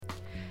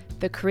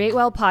The Create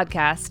Well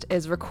podcast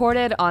is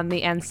recorded on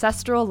the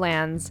ancestral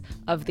lands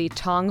of the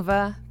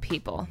Tongva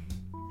people.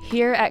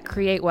 Here at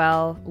Create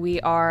Well,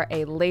 we are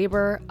a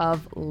labor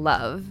of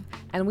love,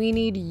 and we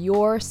need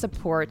your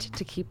support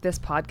to keep this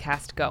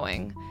podcast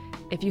going.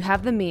 If you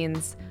have the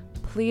means,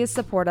 please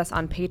support us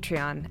on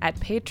Patreon at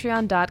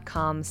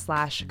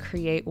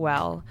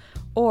patreon.com/createwell,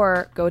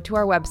 or go to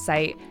our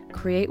website,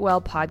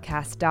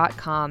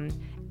 createwellpodcast.com,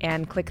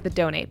 and click the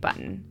donate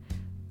button.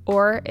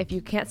 Or if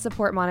you can't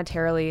support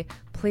monetarily,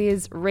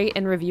 please rate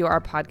and review our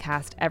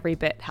podcast. Every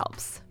bit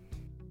helps.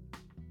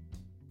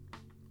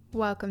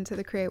 Welcome to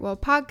the Create Well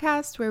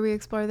podcast, where we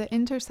explore the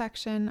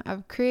intersection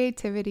of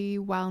creativity,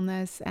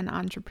 wellness, and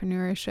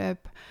entrepreneurship.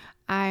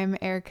 I'm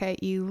Erica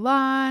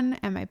Elon,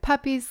 and my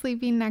puppy's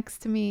sleeping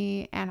next to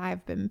me, and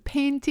I've been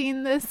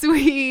painting this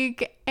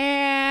week,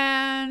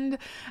 and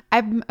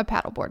I'm a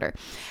paddleboarder.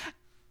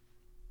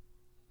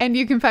 And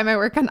you can find my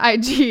work on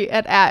IG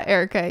at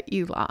Erica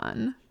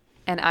Elon.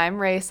 And I'm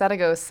Ray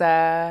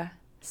Saragosa,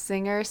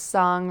 singer,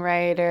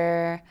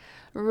 songwriter,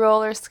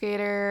 roller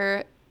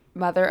skater,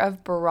 mother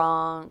of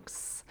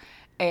Bronx.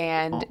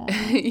 And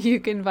you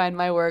can find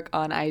my work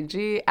on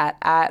IG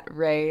at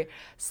Ray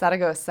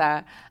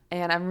Saragosa.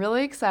 And I'm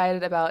really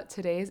excited about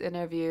today's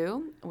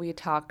interview. We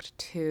talked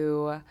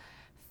to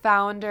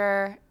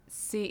founder,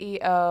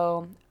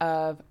 CEO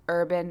of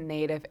Urban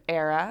Native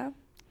Era,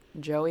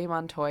 Joey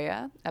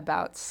Montoya,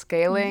 about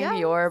scaling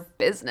your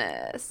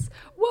business.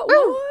 What?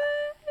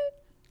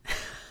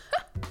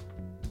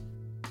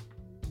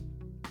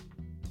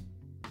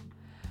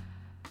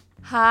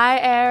 Hi,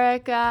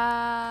 Erica.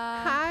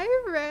 Hi,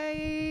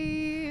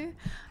 Ray.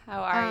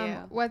 How are you?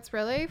 What's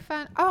really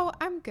fun? Oh,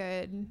 I'm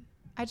good.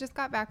 I just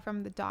got back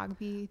from the dog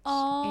beach,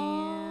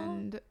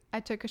 and I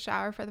took a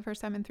shower for the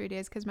first time in 3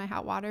 days because my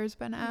hot water's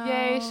been out.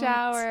 Yay,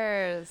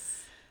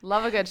 showers.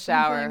 Love a good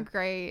shower. I'm feeling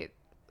great.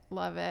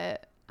 Love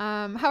it.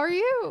 How are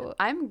you?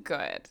 I'm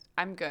good.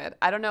 I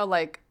don't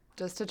know,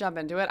 just to jump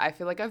into it, I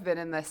feel like I've been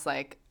in this,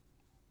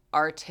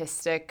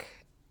 artistic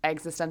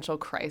existential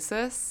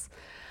crisis.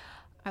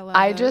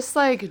 I just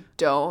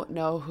don't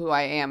know who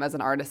I am as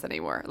an artist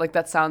anymore.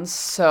 That sounds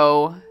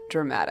so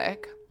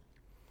dramatic,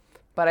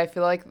 but I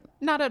feel like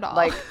not at all.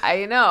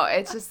 I know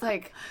it's just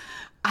I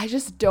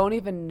just don't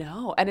even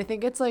know. And I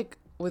think it's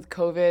with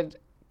COVID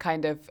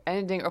kind of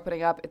ending,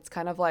 opening up, it's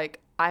kind of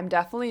I'm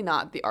definitely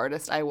not the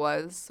artist I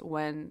was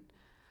when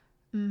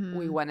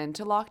we went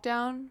into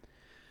lockdown.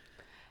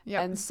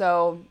 Yeah. And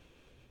so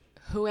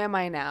who am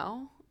I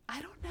now? I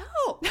don't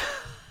know.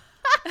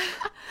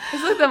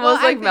 It's the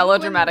most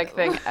melodramatic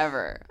thing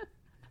ever.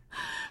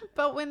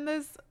 But when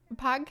this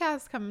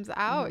podcast comes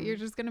out, you're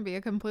just going to be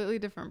a completely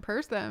different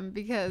person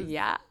because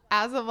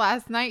as of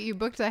last night, you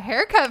booked a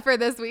haircut for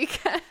this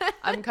weekend.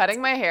 I'm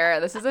cutting my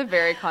hair. This is a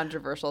very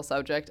controversial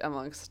subject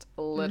amongst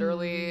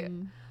literally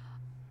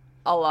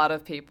a lot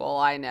of people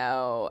I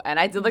know. And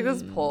I did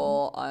this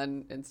poll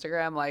on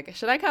Instagram,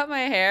 should I cut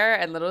my hair?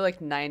 And literally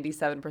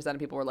 97% of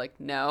people were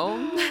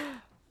no.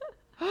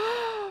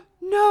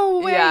 No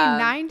way. Yeah.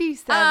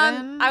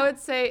 97? I would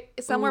say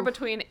somewhere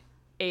between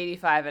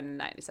 85 and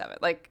 97.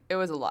 It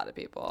was a lot of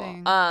people.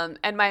 Dang.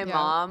 And my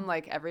mom,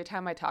 every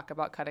time I talk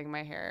about cutting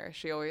my hair,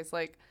 she always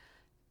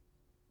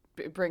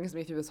brings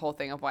me through this whole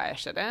thing of why I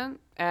shouldn't.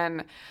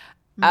 And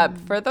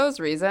for those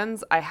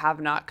reasons, I have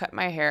not cut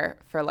my hair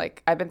for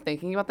I've been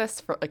thinking about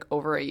this for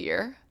over a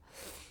year.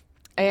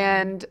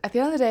 And at the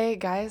end of the day,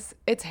 guys,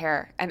 it's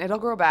hair and it'll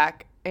grow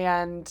back.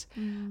 And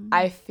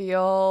I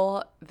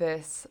feel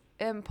this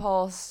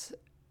impulse,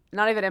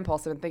 not even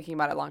impulse, I've been thinking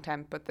about it a long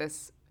time, but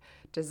this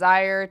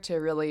desire to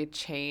really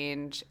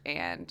change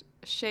and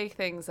shake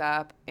things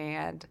up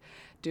and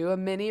do a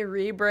mini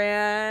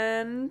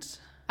rebrand.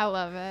 I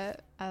love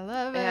it.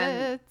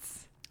 I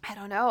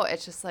don't know.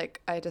 It's just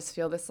I just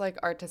feel this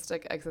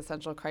artistic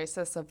existential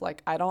crisis of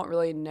I don't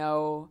really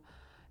know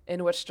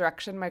in which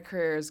direction my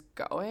career is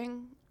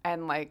going.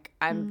 And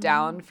I'm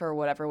down for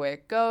whatever way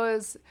it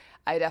goes.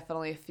 I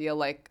definitely feel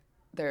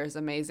there's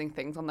amazing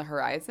things on the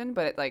horizon,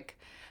 but I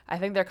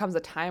think there comes a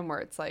time where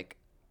it's a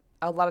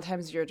lot of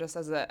times you're just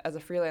as a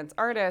freelance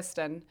artist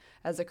and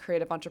as a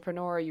creative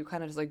entrepreneur, you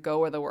kind of just go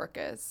where the work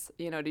is,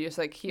 to just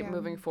keep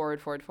moving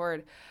forward.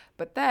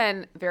 But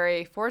then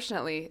very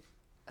fortunately,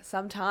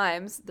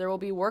 sometimes there will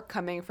be work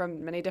coming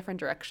from many different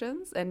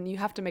directions and you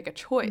have to make a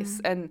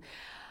choice. And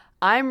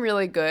I'm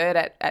really good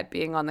at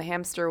being on the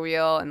hamster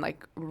wheel and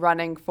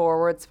running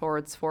forwards,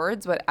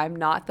 but I'm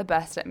not the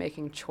best at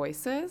making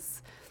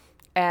choices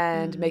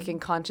and making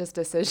conscious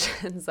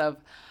decisions of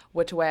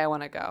which way I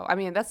want to go. I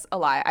mean, that's a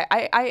lie.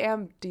 I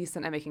am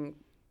decent at making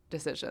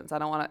decisions. I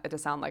don't want it to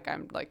sound like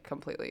I'm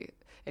completely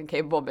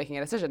incapable of making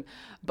a decision,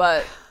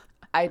 but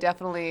I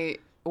definitely,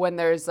 when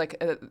there's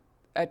a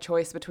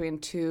choice between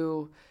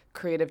two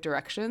creative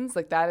directions,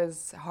 that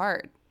is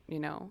hard,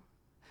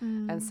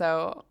 And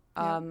so,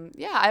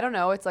 I don't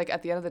know. It's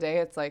at the end of the day,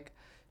 it's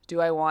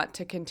do I want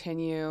to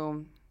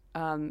continue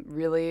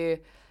really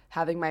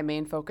having my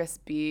main focus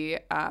be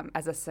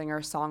as a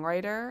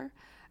singer-songwriter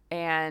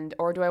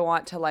or do I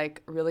want to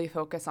like really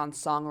focus on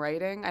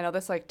songwriting? I know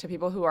this, like, to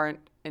people who aren't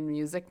in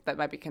music, that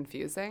might be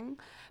confusing,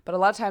 but a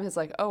lot of times it's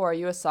like, oh, are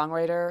you a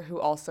songwriter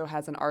who also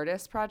has an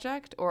artist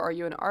project, or are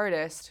you an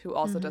artist who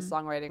also does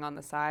songwriting on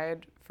the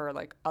side for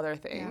like other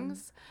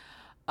things?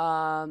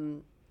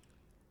 And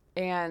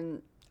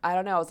I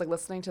don't know, I was like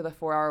listening to the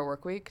 4-Hour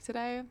Workweek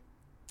today,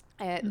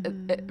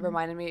 and it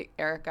reminded me,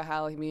 Erica,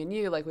 how like me and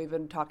you, like, we've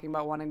been talking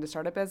about wanting to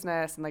start a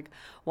business and like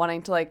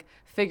wanting to like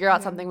figure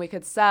out something we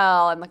could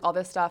sell and like all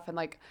this stuff. And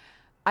like,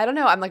 I don't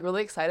know, I'm like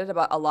really excited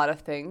about a lot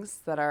of things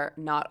that are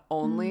not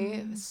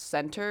only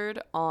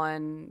centered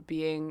on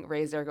being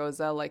Ray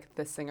Zaragoza, like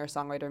the singer,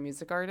 songwriter,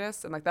 music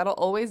artist. And like, that'll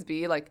always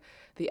be like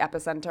the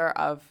epicenter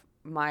of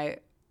my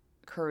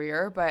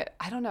career. But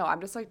I don't know,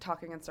 I'm just like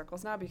talking in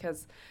circles now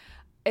because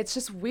it's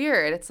just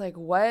weird. It's like,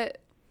 what?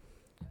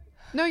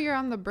 No, you're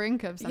on the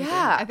brink of something.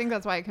 Yeah. I think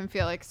that's why it can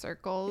feel like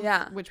circles,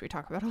 which we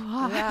talk about a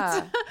lot.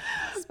 Yeah.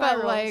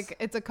 But like,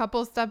 it's a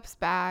couple steps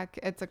back.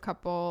 It's a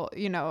couple,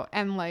 you know,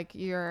 and like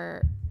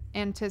you're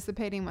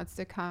anticipating what's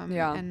to come.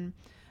 Yeah. And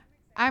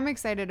I'm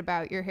excited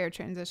about your hair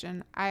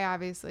transition. I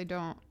obviously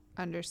don't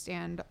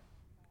understand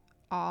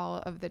all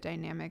of the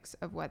dynamics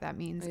of what that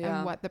means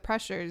and what the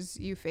pressures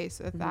you face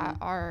with that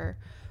are.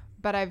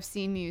 But I've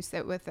seen you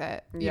sit with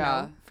it, you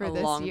know, for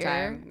this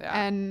year.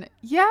 Time.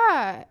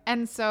 Yeah.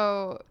 And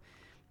so,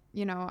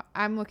 you know,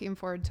 I'm looking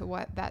forward to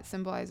what that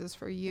symbolizes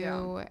for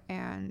you.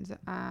 And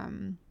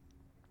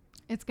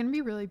it's going to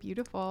be really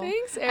beautiful.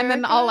 Thanks, Erica. And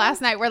then all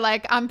last night we're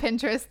like on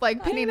Pinterest,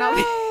 like pinning all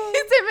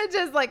these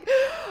images, like,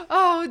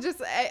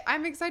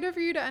 I'm excited for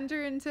you to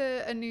enter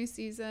into a new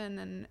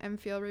season and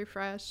feel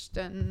refreshed.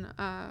 And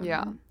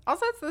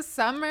also it's the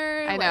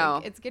summer. I know.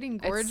 Like, it's getting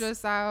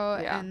gorgeous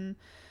out. And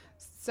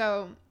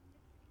so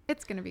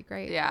it's going to be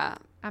great. Yeah.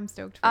 I'm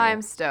stoked for you.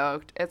 I'm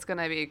stoked. It's going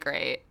to be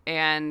great.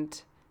 And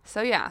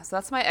so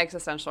that's my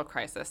existential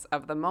crisis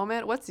of the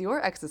moment. What's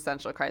your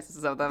existential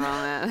crisis of the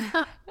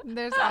moment?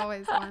 There's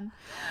always one.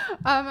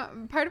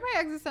 Part of my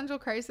existential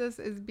crisis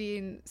is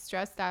being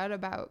stressed out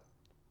about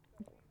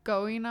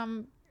going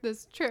on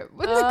this trip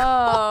with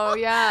Nicole.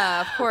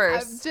 Yeah, of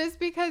course. Just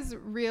because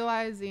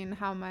realizing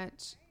how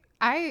much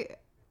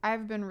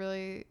I've been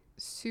really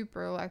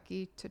super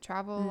lucky to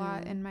travel a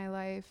lot in my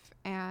life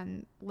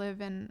and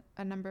live in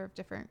a number of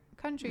different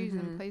countries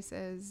and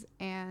places.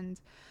 And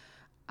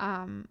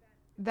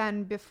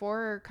then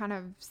before kind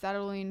of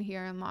settling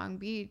here in Long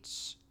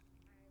Beach,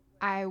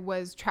 I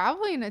was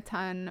traveling a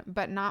ton,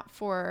 but not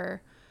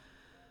for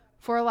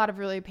a lot of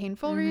really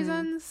painful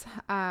reasons.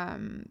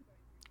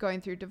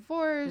 Going through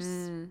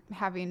divorce,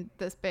 having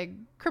this big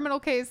criminal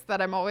case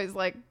that I'm always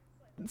like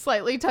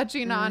slightly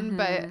touching on,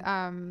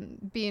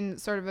 but being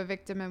sort of a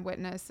victim and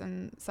witness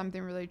and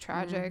something really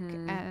tragic,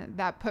 and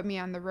that put me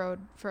on the road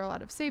for a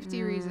lot of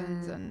safety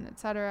reasons and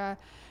etc.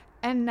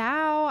 And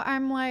now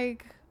I'm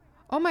like,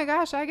 oh my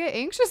gosh, I get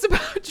anxious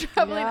about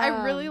traveling.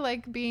 I really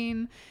like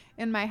being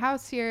in my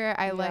house here.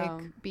 I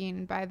like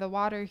being by the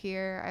water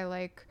here. I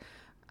like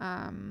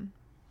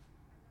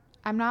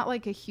I'm not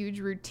like a huge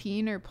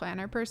routine or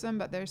planner person,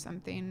 but there's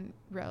something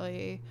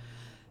really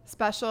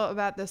special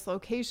about this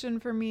location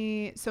for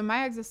me. So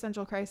my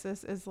existential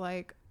crisis is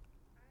like,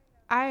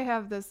 I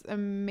have this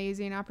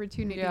amazing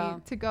opportunity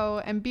to go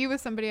and be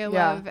with somebody I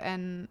love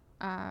and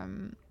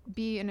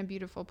be in a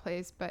beautiful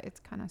place, but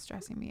it's kind of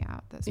stressing me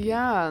out this week.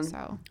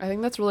 So I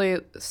think that's really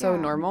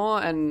normal,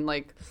 and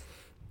like,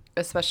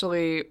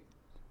 especially,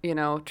 you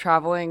know,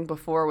 traveling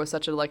before was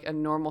such a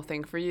normal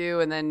thing for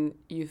you, and then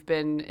you've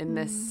been in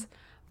this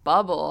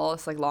bubble,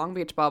 it's like Long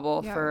Beach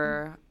bubble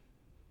for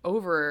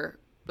over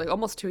like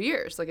almost 2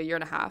 years, like a year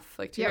and a half,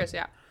 like 2 years.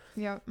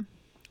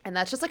 And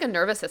that's just like a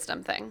nervous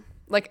system thing.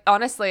 Like,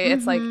 honestly,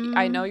 it's like,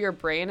 I know your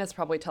brain is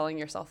probably telling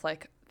yourself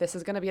like, this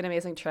is going to be an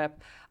amazing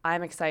trip,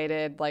 I'm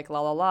excited, like la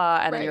la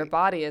la, and then your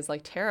body is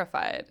like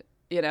terrified,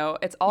 you know.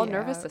 It's all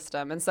nervous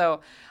system. And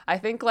so I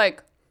think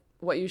like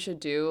what you should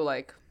do,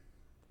 like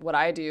what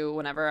I do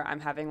whenever I'm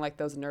having like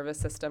those nervous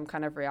system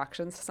kind of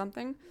reactions to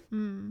something,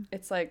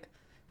 it's like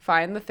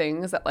find the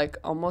things that like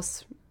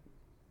almost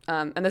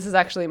and this is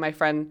actually my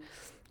friend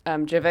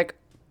Jivik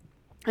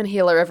and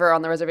Gila River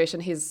on the reservation,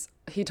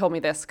 he told me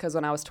this because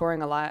when I was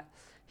touring a lot,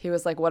 he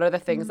was like, what are the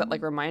things that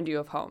like remind you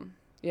of home?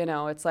 You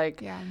know, it's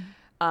like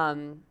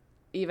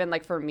even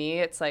like for me,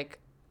 it's like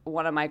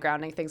one of my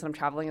grounding things when I'm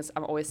traveling is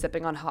I'm always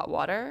sipping on hot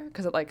water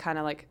because it like kind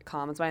of like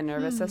calms my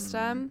nervous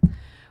system.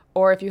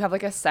 Or if you have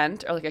like a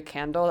scent or like a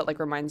candle that like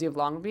reminds you of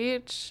Long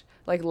Beach,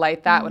 like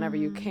light that whenever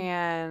you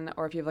can.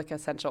 Or if you have like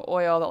essential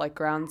oil that like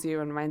grounds you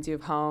and reminds you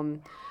of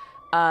home.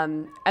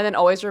 And then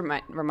always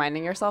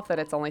reminding yourself that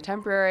it's only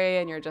temporary,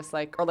 and you're just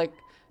like, or like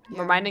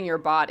reminding your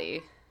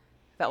body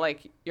that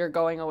like you're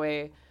going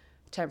away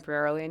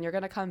temporarily and you're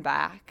going to come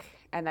back,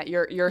 and that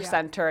your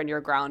center and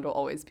your ground will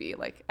always be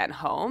like at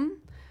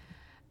home.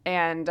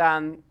 And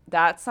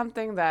that's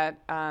something that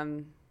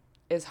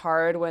is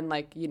hard when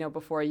like, you know,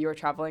 before you were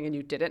traveling and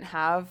you didn't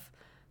have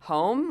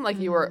home, like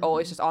you were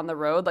always just on the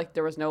road, like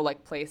there was no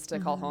like place to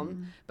call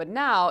home. But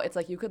now it's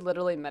like you could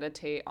literally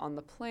meditate on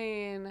the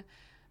plane,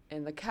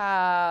 in the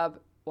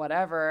cab,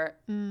 whatever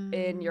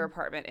in your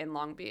apartment in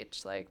Long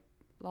Beach, like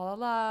la la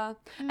la.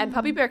 And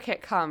Puppy Bear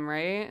can't come,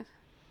 right?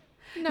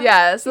 No.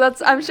 Yeah, so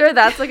I'm sure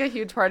that's like a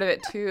huge part of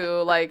it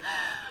too. Like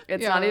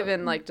it's not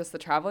even like just the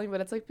traveling,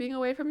 but it's like being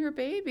away from your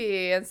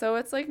baby. And so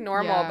it's like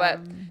normal. But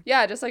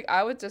yeah, just like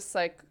I would just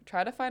like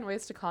try to find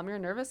ways to calm your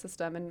nervous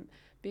system and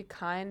be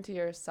kind to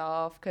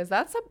yourself. Cause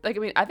that's like, I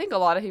mean, I think a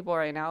lot of people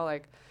right now,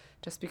 like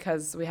just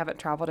because we haven't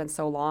traveled in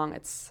so long,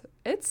 it's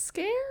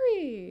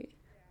scary.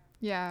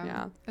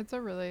 Yeah. It's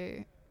a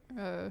really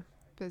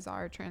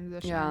bizarre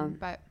transition,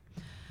 but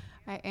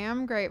I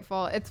am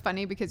grateful. It's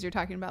funny because you're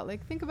talking about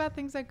like, think about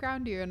things that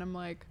ground you. And I'm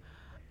like,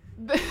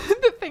 the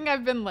thing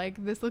I've been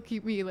like, this will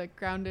keep me like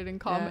grounded and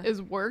calm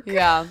is work.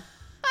 Yeah.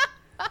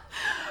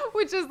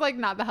 Which is like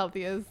not the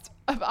healthiest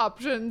of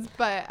options,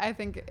 but I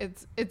think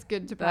it's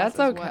good to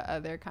process what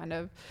other kind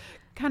of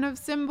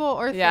symbol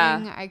or thing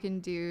I can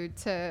do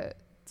to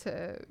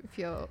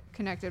feel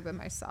connected with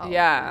myself.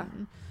 Yeah.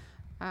 And,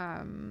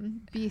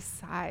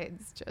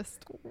 besides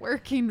just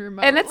working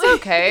remotely. And it's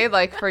okay,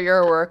 like, for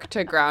your work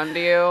to ground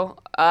you.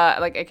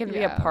 Like, it can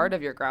be a part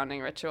of your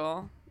grounding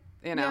ritual.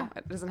 You know,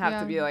 it doesn't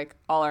have to be, like,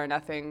 all or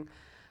nothing.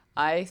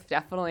 I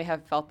definitely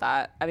have felt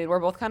that. I mean,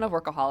 we're both kind of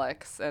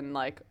workaholics, and,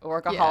 like,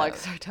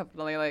 workaholics are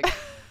definitely, like,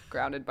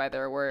 grounded by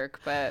their work.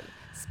 But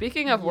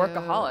speaking of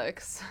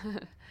workaholics,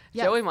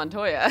 Joey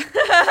Montoya.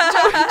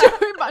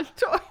 Joey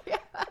Montoya.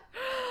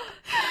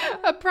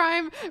 A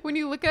prime, when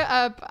you look it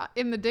up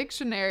in the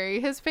dictionary,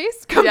 his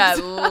face comes up.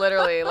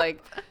 Literally,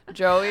 like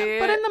Joey,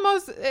 but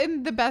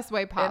in the best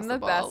way possible. In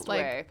the best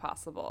way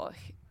possible.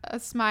 A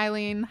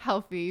smiling,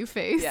 healthy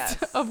face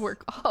of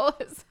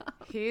workaholism.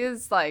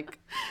 He's like,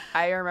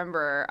 I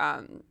remember,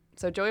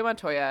 so Joey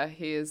Montoya,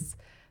 he's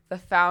the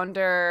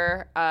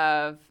founder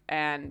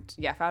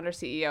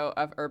CEO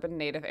of Urban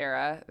Native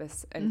Era,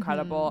 this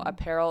incredible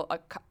apparel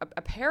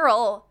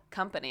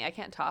company. I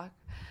can't talk.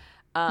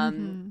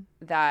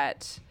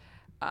 That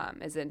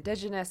is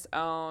Indigenous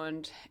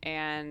owned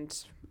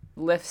and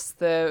lifts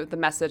the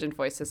message and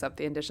voices of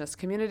the Indigenous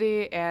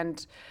community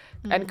and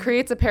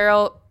creates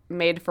apparel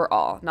made for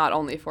all, not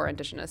only for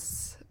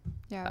Indigenous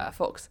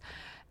folks.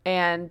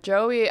 And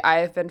Joey,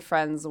 I've been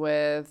friends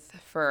with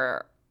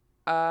for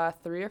 5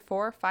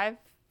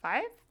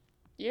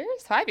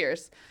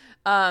 years.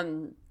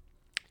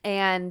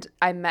 And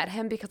I met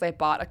him because I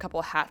bought a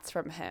couple hats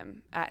from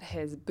him at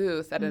his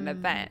booth at an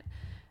event.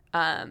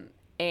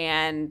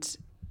 And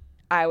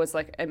I was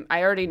like,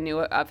 I already knew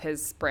of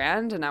his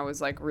brand, and I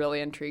was like really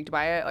intrigued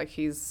by it. Like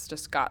he's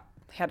just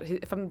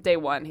from day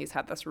one, he's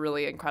had this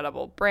really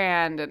incredible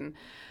brand and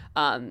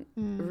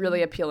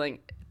really appealing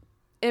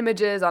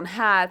images on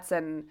hats,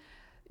 and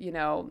you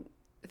know,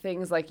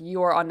 things like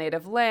 "You're on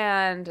Native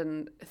Land"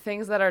 and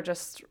things that are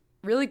just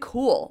really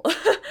cool.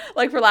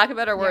 Like, for lack of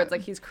better words,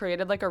 like he's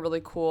created like a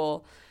really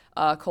cool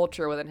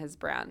culture within his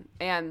brand.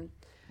 And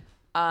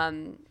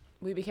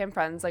we became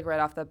friends like right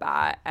off the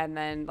bat, and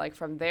then like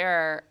from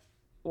there,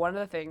 one of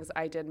the things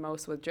I did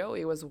most with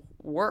Joey was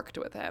worked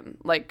with him,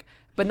 like,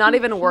 but not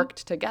even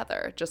worked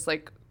together, just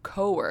like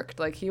co-worked.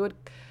 Like he would,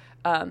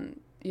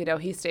 you know,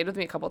 he stayed with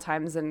me a couple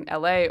times in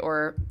LA,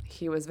 or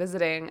he was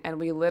visiting,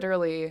 and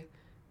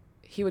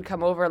he would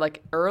come over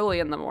like early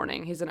in the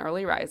morning. He's an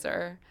early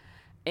riser,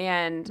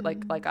 and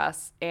like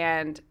us,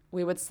 and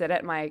we would sit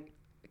at my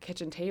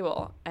kitchen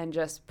table and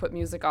just put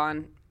music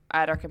on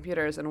at our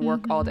computers and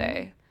work all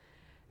day.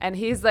 And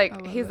he's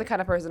the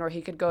kind of person where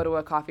he could go to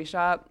a coffee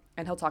shop,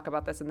 and he'll talk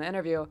about this in the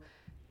interview,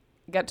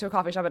 get to a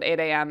coffee shop at 8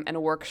 a.m.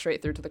 and work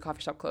straight through to the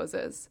coffee shop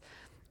closes.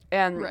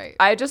 And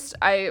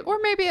or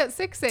maybe at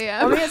 6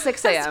 a.m. Or maybe at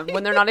 6 a.m.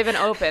 when they're not even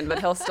open, but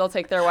he'll still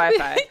take their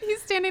Wi-Fi.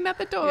 He's standing at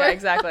the door. Yeah,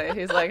 exactly.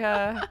 He's like,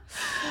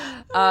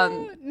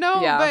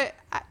 but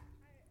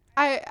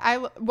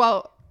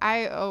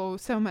I owe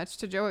so much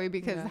to Joey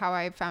because how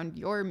I found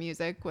your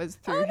music was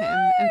through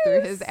him and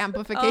through his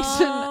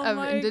amplification of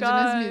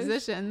Indigenous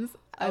musicians.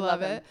 I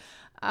love it.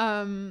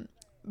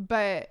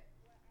 But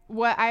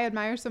what I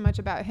admire so much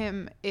about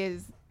him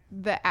is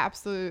the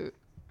absolute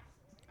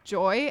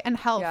joy and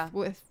health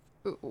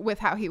with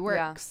how he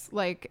works.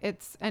 Like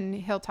and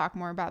he'll talk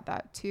more about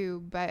that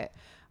too, but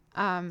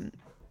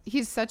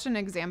he's such an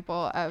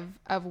example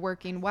of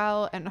working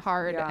well and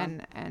hard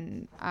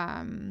and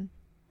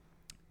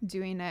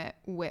doing it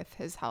with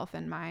his health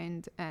in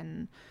mind,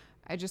 and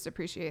I just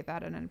appreciate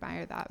that and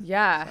admire that.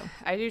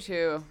 I do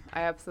too.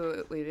 I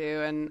absolutely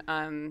do.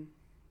 And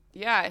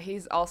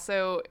he's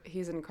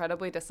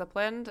incredibly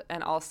disciplined,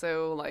 and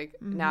also like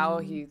now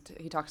he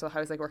talks about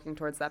how he's like working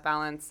towards that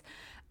balance.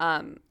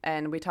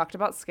 And we talked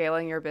about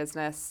scaling your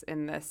business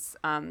in this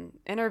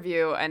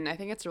interview, and I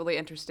think it's a really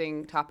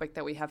interesting topic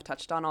that we have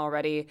touched on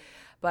already,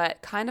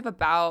 but kind of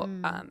about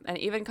and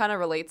even kind of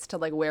relates to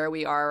like where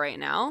we are right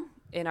now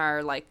in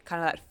our like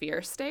kind of that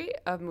fear state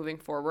of moving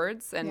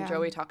forwards. And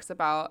Joey talks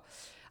about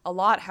a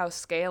lot how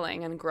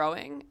scaling and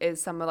growing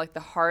is some of like the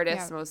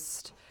hardest,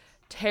 most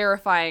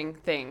terrifying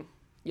thing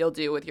you'll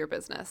do with your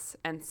business.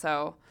 And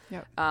so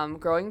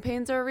growing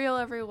pains are real,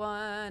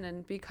 everyone,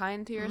 and be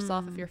kind to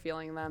yourself if you're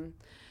feeling them.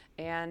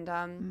 And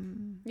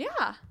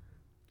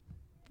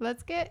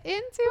Let's get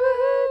into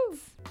it.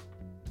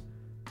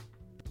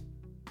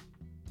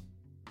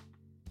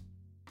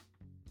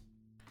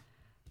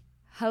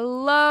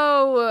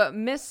 Hello,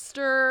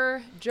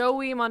 Mr.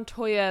 Joey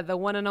Montoya, the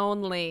one and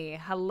only.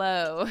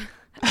 Hello.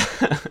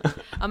 I'm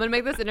going to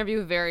make this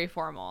interview very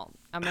formal.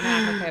 I'm going to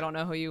act like I don't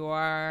know who you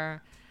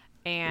are.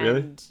 And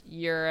Really?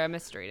 You're a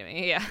mystery to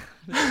me. Yeah.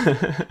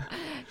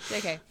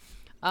 JK.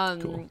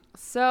 Cool.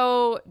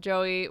 So,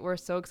 Joey, we're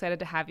so excited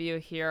to have you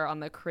here on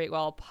the Create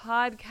Well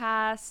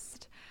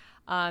podcast.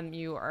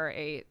 You are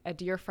a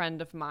dear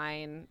friend of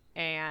mine,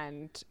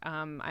 and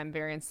I'm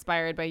very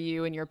inspired by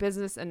you and your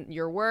business and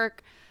your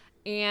work.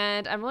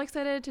 And I'm really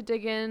excited to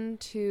dig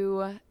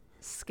into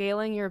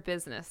scaling your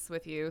business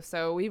with you.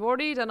 So we've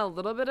already done a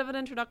little bit of an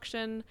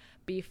introduction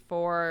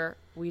before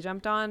we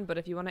jumped on, but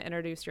if you want to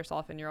introduce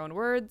yourself in your own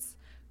words,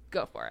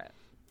 go for it.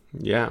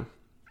 Yeah.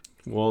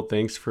 Well,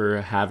 thanks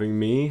for having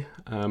me.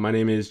 My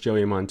name is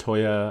Joey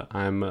Montoya.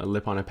 I'm a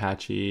Lip on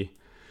Apache.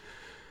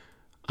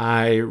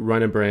 I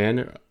run a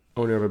brand,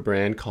 owner of a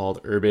brand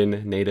called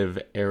Urban Native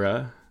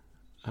Era.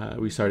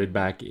 We started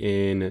back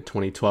in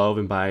 2012,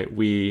 and by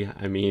we,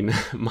 I mean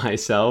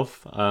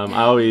myself.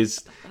 I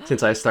always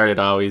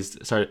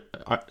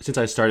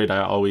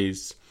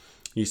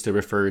used to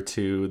refer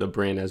to the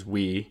brand as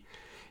we,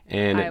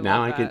 and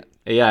now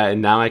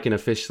I can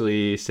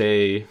officially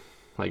say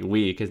like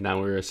we, because now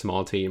we're a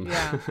small team.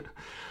 Yeah.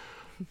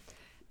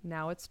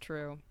 Now it's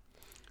true.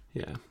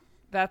 Yeah.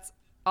 That's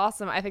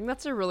awesome. I think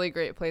that's a really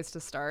great place to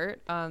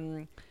start.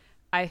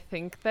 I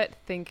think that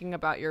thinking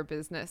about your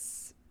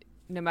business,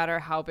 no matter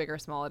how big or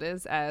small it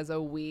is, as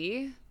a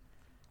we,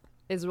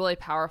 is really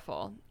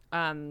powerful.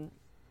 And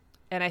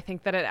I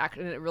think that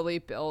it really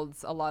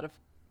builds a lot of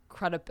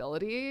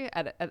credibility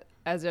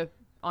as an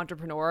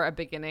entrepreneur, a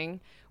beginning,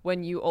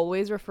 when you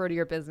always refer to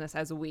your business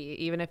as we,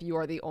 even if you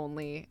are the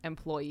only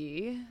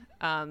employee.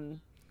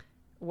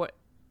 What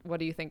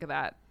do you think of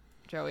that,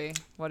 Joey?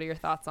 What are your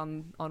thoughts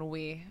on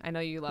we? I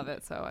know you love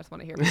it, so I just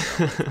want to hear from you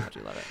how much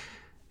you love it.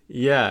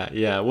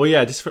 Yeah. Well,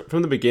 yeah, just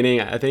from the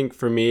beginning, I think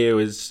for me, it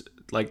was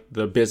like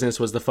the business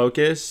was the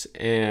focus,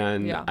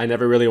 and I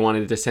never really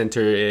wanted to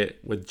center it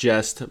with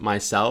just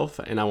myself,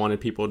 and I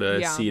wanted people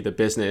to see the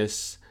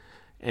business.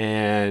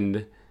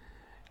 And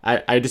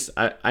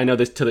I know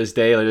this to this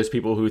day, like there's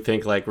people who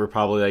think like we're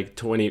probably like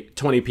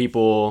 20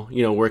 people,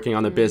 working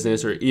on the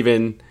business, or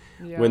even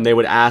when they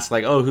would ask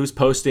like, oh, who's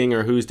posting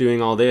or who's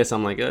doing all this?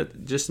 I'm like,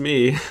 just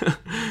me.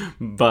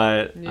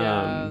 But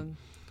I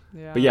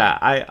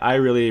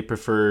really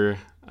prefer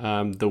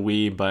the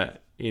we,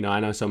 but I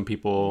know some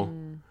people,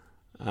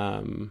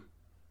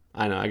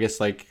 I guess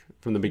like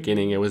from the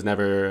beginning, it was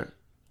never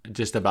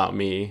just about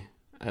me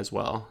as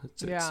well.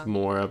 It's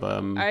more of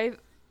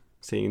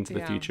seeing into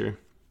the future.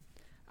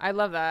 I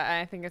love that.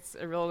 I think it's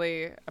a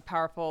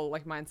powerful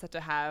like mindset to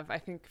have. I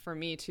think for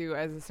me too,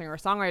 as a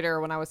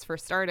singer-songwriter, when I was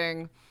first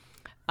starting,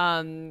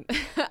 I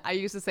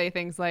used to say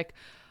things like,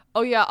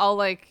 oh yeah, I'll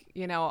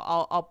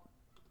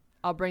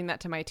bring that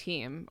to my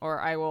team, or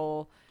I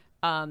will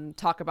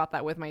talk about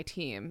that with my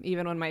team,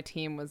 even when my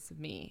team was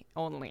me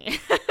only.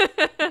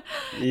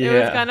 It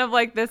was kind of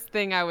like this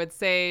thing I would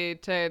say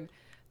to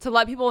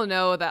let people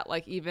know that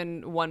like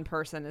even one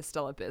person is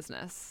still a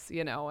business,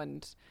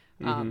 and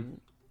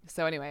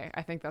so anyway,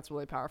 I think that's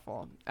really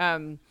powerful.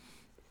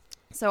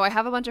 So I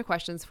have a bunch of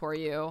questions for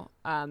you.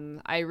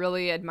 I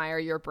really admire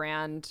your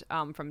brand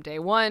from day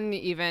one,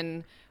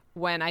 even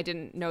when I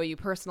didn't know you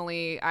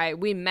personally.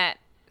 We met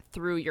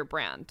through your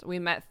brand. We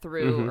met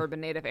through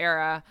Urban Native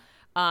Era.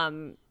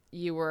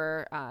 You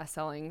were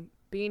selling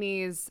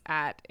beanies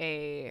at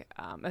a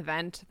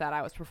event that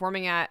I was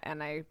performing at,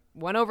 and I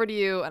went over to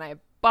you and I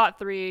bought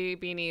 3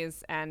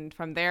 beanies, and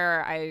from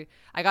there I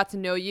got to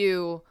know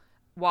you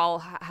while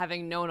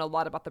having known a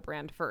lot about the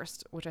brand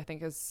first, which I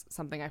think is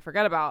something I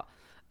forget about.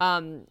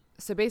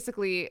 So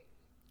basically,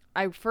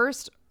 I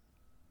first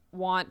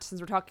since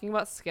we're talking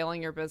about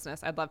scaling your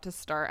business, I'd love to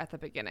start at the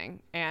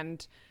beginning.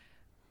 And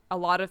a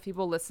lot of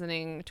people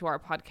listening to our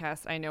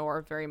podcast, I know,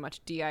 are very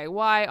much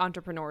DIY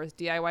entrepreneurs,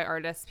 DIY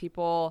artists,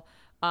 people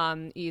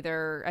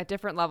either at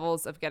different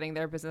levels of getting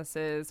their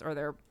businesses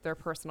or their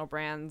personal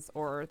brands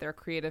or their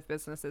creative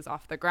businesses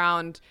off the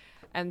ground.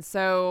 And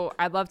so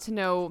I'd love to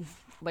know,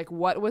 like,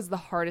 what was the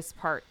hardest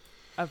part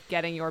of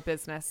getting your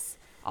business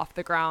off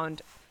the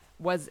ground?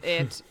 Was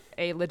it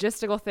a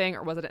logistical thing,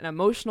 or was it an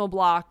emotional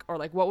block, or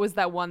like what was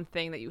that one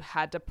thing that you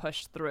had to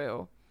push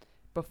through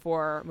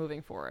before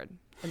moving forward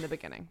in the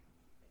beginning?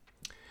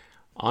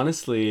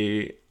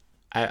 Honestly,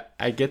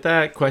 I get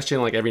that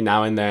question like every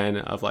now and then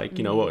of like,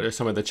 what are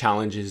some of the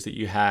challenges that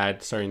you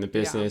had starting the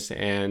business?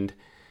 And,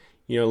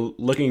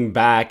 looking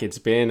back, it's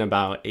been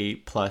about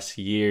 8+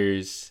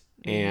 years.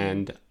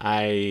 And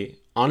I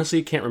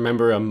honestly can't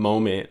remember a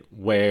moment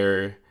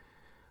where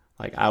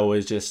like I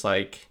was just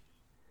like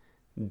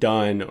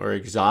done or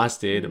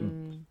exhausted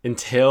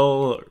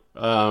until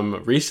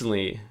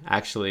recently,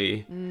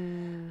 actually.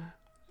 And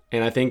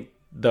I think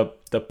the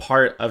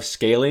part of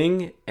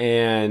scaling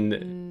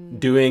and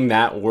doing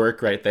that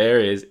work right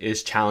there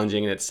is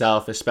challenging in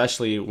itself,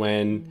 especially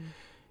when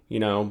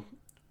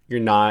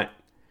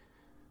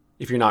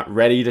if you're not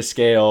ready to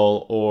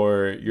scale,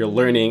 or you're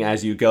learning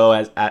as you go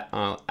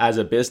as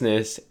a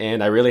business.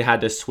 And I really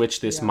had to switch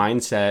this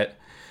mindset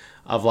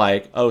of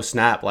like, oh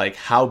snap, like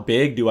how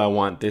big do I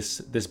want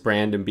this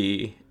brand to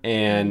be,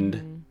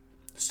 and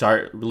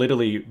start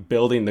literally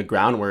building the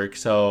groundwork.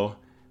 So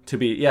to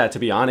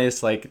be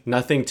honest, like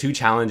nothing too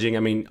challenging. I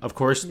mean, of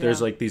course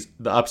there's like the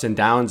ups and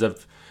downs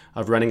of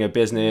running a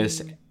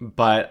business,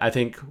 but I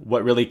think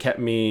what really kept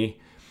me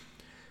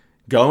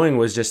going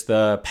was just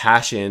the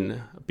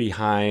passion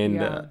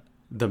behind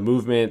the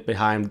movement,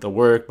 behind the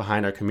work,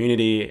 behind our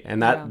community.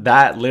 And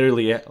that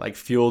literally like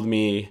fueled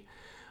me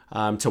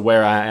to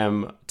where I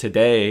am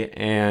today.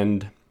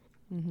 And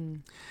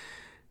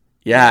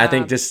I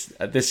think just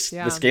the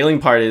scaling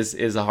part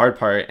is a hard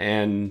part,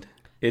 and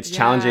it's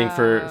challenging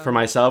for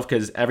myself,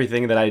 because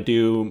everything that I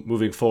do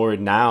moving forward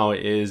now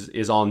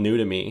is all new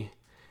to me,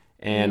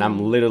 and I'm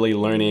literally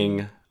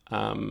learning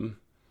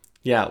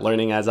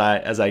learning as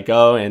I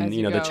go, and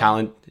the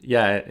challenge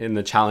in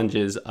the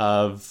challenges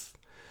of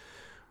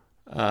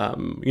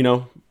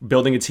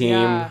building a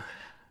team,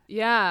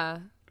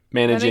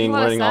 managing,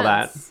 learning all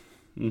that.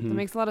 That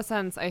makes a lot of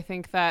sense. I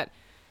think that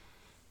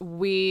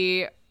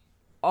we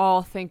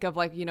all think of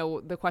like,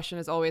 the question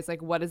is always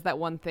like, what is that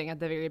one thing at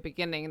the very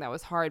beginning that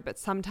was hard? But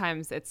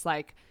sometimes it's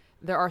like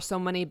there are so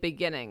many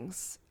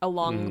beginnings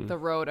along the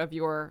road of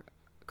your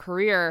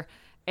career,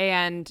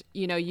 and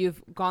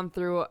you've gone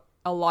through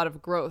a lot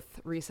of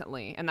growth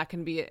recently, and that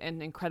can be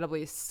an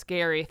incredibly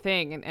scary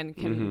thing, and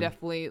can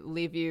definitely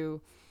leave you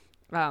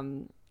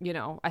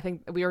I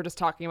think we were just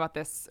talking about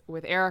this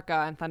with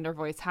Erica and Thunder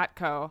Voice Hat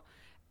Co.,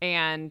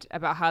 and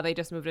about how they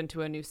just moved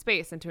into a new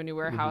space, into a new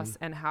warehouse,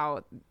 and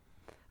how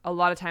a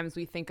lot of times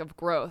we think of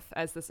growth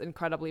as this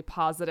incredibly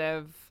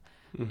positive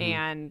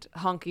and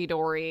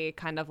hunky-dory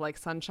kind of like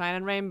sunshine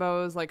and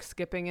rainbows, like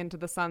skipping into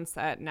the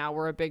sunset, now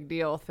we're a big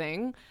deal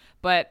thing.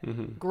 But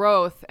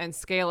growth and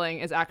scaling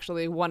is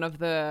actually one of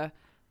the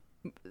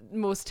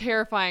most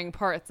terrifying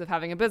parts of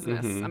having a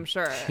business, I'm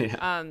sure.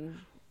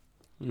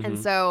 And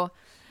so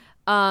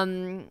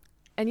and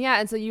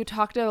so you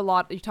talked a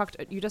lot,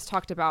 you just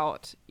talked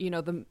about,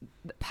 the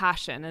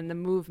passion and the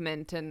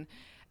movement, and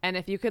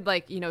if you could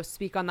like,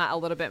 speak on that a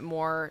little bit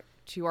more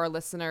to our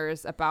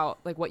listeners about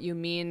like what you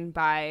mean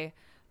by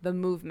the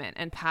movement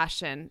and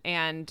passion,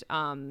 and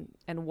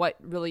what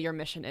really your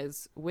mission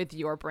is with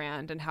your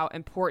brand, and how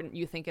important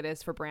you think it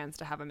is for brands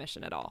to have a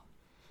mission at all.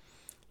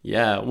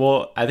 Yeah,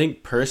 well, I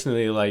think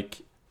personally,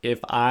 like if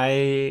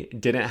I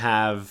didn't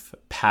have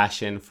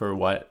passion for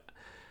what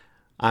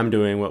I'm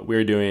doing, what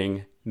we're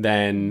doing,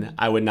 then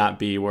I would not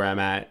be where I'm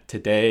at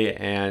today,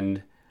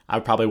 and I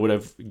probably would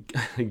have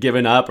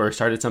given up or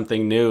started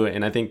something new.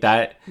 And I think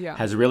that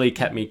has really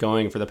kept me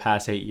going for the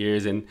past 8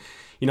 years. And,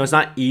 it's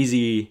not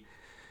easy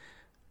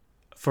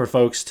for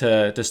folks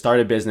to start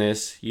a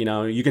business.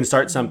 You can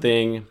start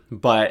something,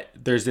 but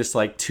there's this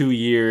like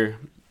 2-year,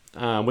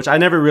 which I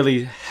never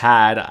really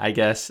had, I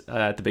guess,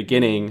 at the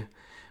beginning.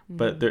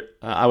 But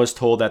I was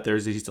told that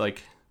there's these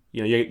like,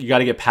 you got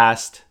to get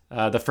past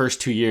the first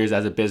 2 years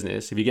as a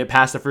business. If you get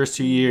past the first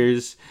 2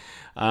 years,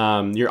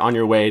 you're on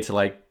your way to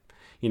like,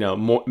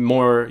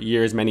 more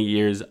years, many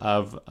years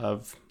of a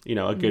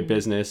good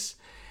business.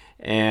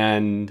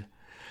 And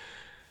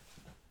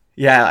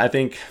I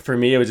think for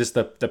me, it was just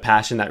the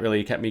passion that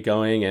really kept me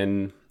going.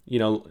 And,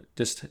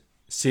 just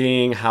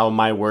seeing how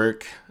my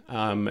work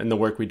and the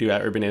work we do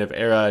at Urban Native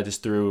Era,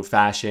 just through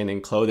fashion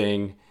and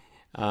clothing,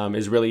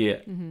 is really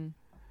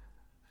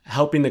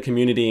helping the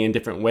community in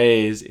different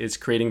ways, is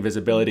creating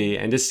visibility.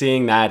 And just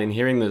seeing that and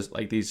hearing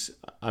these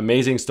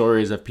amazing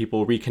stories of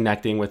people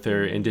reconnecting with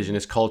their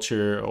indigenous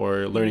culture,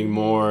 or learning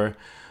more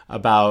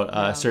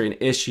about certain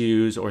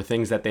issues or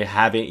things that they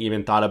haven't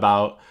even thought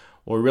about,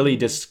 or really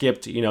just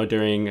skipped,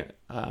 during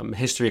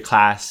history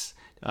class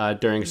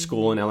during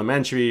school in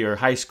elementary or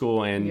high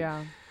school. And,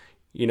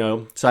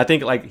 so I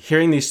think like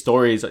hearing these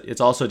stories,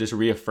 it's also just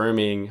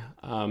reaffirming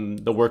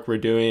the work we're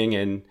doing,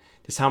 and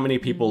just how many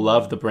people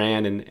love the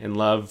brand and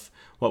love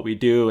what we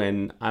do.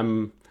 And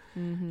I'm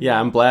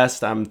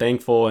blessed. I'm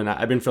thankful. And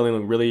I've been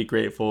feeling really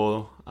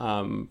grateful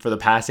for the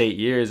past 8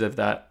 years of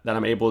that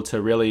I'm able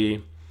to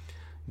really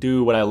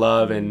do what I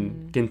love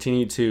and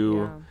continue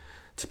to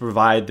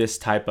provide this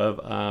type of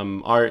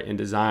art and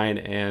design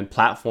and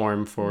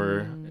platform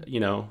for,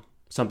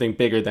 something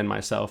bigger than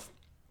myself.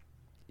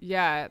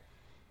 Yeah.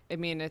 I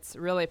mean, it's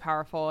really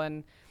powerful.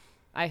 And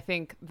I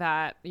think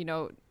that,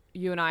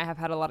 you and I have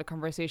had a lot of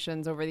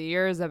conversations over the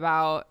years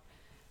about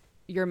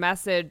your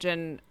message,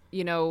 and,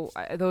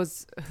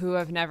 those who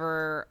have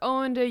never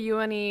owned a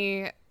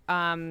UNE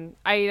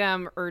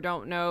item or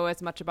don't know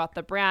as much about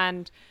the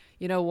brand,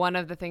 one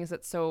of the things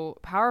that's so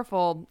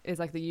powerful is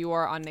like the "You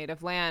Are on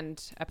Native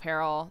Land"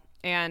 apparel.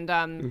 And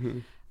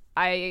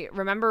I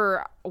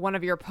remember one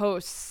of your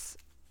posts,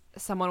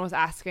 someone was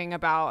asking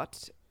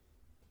about,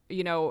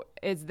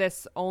 is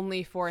this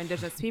only for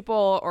Indigenous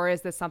people, or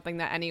is this something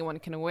that anyone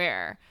can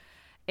wear?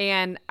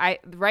 And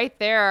right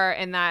there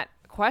in that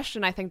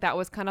question, I think that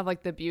was kind of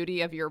like the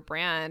beauty of your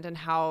brand, and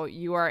how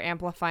you are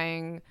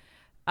amplifying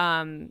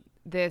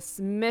this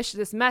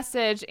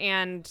message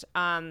and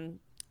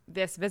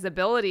this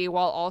visibility,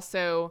 while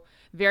also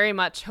very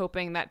much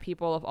hoping that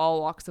people of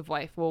all walks of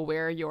life will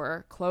wear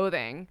your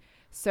clothing.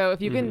 So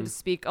if you can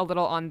speak a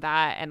little on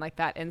that and like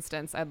that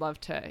instance, I'd love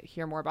to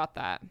hear more about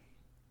that.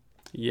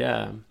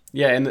 Yeah.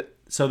 And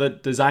so the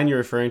design you're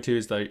referring to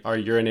is our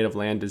Your Native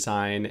Land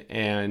design.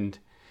 And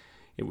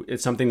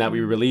it's something that we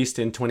released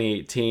in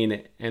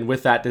 2018. And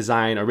with that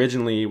design,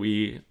 originally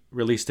we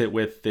released it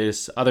with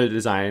this other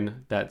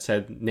design that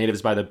said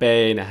Natives by the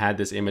Bay, and it had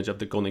this image of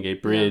the Golden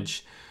Gate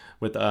Bridge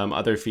with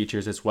other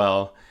features as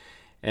well.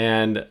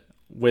 And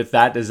with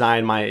that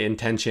design, my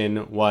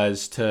intention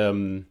was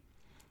to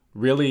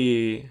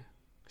really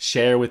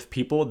share with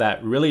people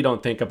that really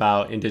don't think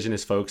about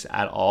Indigenous folks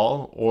at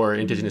all, or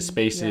Indigenous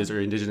spaces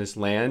or Indigenous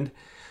land,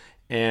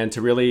 and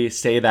to really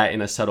say that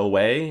in a subtle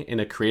way, in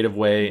a creative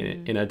way,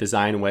 in a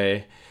design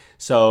way.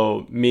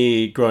 So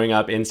me growing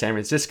up in San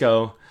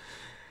Francisco,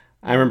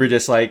 I remember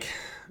just like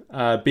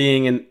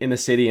being in the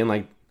city and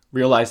like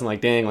realizing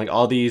like, dang, like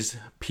all these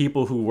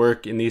people who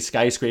work in these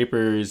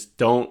skyscrapers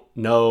don't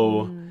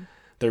know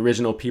the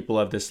original people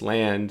of this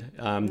land.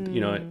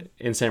 You know,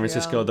 in San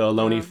Francisco, the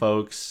Ohlone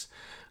folks,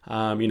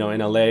 you know,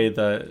 in LA,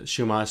 the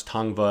Chumash,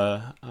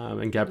 Tongva,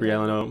 and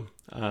Gabrielino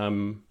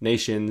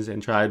nations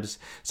and tribes.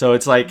 So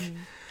it's like,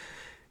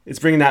 it's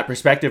bringing that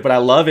perspective, but I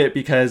love it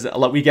because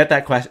we get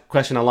that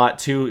question a lot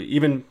too,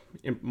 even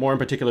more in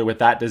particular with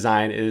that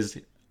design is,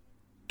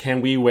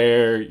 can we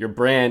wear your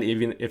brand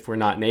even if we're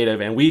not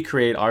Native? And we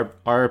create our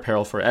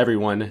apparel for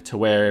everyone to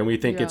wear. And we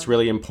think it's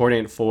really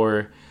important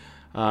for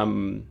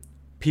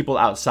people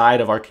outside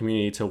of our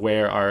community to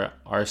wear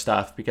our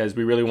stuff, because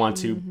we really want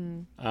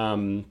to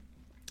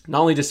not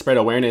only just spread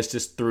awareness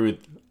just through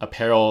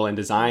apparel and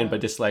design, but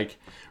just like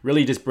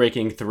really just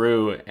breaking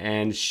through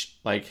and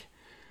like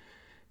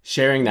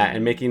sharing that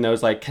and making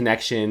those like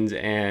connections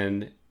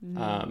and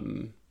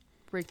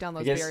break down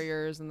those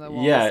barriers and the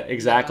walls. Yeah,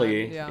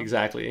 exactly.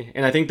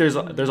 And I think there's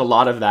a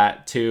lot of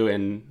that too,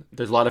 and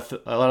there's a lot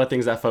of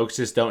things that folks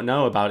just don't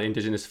know about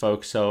Indigenous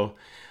folks. So,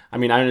 I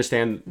mean, I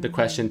understand the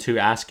question too,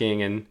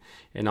 asking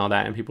and all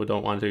that, and people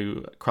don't want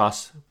to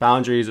cross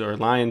boundaries or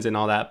lines and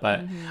all that.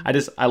 But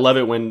I love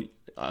it when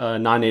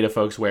non-Native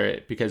folks wear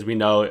it, because we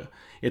know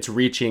it's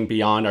reaching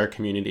beyond our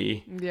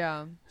community.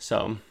 Yeah.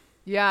 So.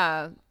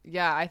 Yeah.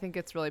 I think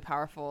it's really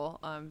powerful.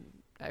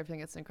 I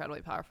think it's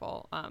incredibly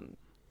powerful.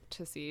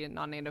 To see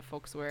non-Native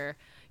folks wear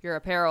your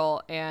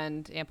apparel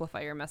and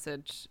amplify your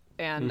message.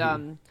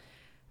 And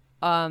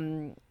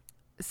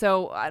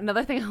so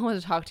another thing I want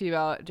to talk to you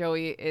about,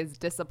 Joey, is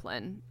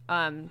discipline,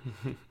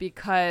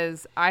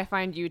 because I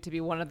find you to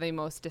be one of the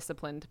most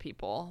disciplined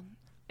people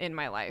in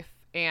my life.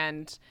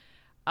 And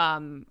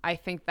I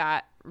think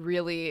that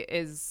really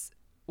is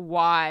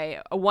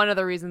why one of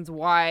the reasons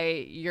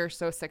why you're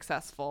so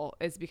successful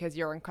is because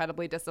you're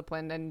incredibly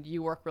disciplined and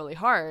you work really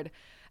hard.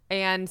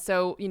 And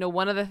so, you know,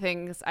 one of the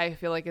things I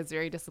feel like is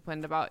very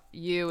disciplined about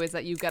you is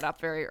that you get up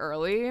very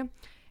early,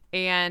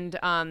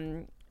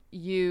 and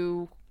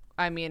you,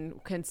 I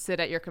mean, can sit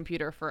at your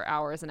computer for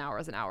hours and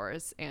hours and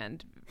hours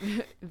and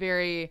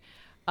very,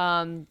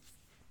 you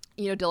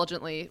know,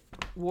 diligently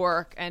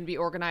work and be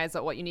organized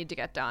at what you need to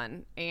get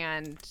done.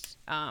 And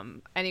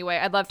anyway,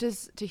 I'd love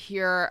to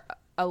hear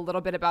a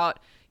little bit about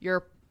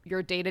your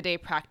day-to-day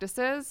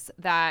practices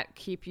that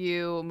keep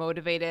you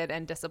motivated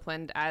and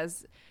disciplined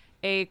as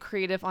a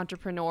creative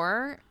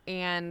entrepreneur,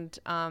 and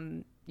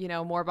you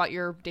know, more about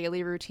your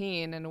daily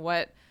routine and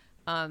what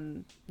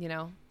you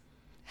know,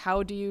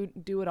 how do you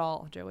do it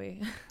all,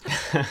 Joey?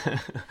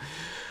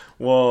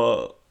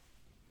 Well,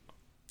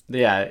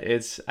 yeah,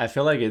 I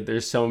feel like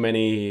there's so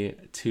many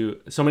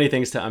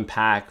things to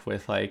unpack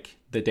with like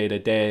the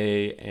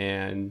day-to-day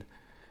and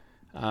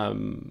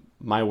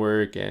my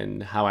work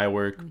and how I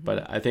work.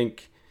 But I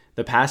think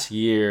the past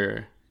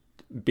year,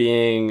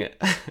 being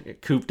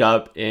cooped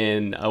up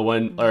in a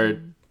one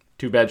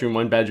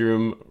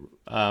bedroom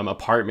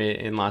apartment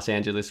in Los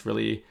Angeles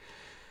really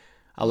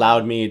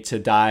allowed me to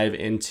dive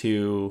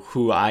into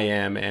who I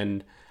am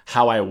and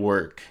how I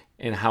work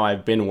and how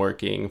I've been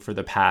working for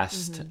the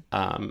past,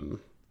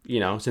 you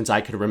know, since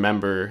I could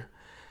remember.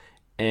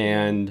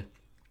 And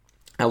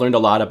I learned a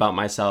lot about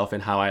myself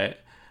and how I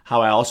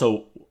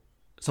also,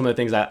 some of the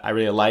things that I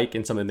really like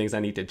and some of the things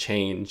I need to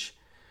change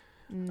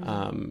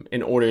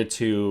in order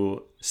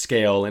to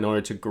scale, in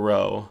order to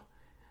grow.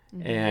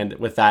 And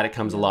with that, it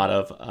comes a lot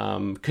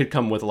of, could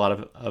come with a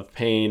lot of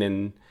pain.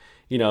 And,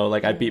 you know,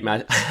 like I feel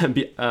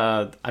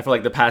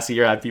like the past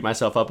year I've beat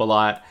myself up a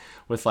lot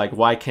with like,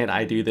 why can't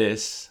I do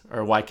this?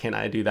 Or why can't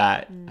I do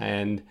that?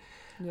 And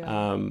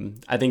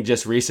I think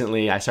just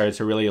recently I started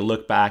to really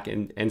look back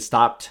and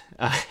stopped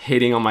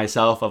hating on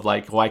myself of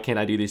like, why can't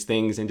I do these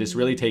things? And just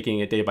really taking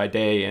it day by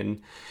day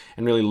and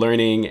really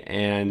learning.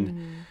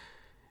 And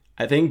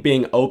I think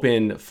being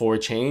open for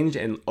change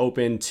and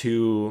open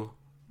to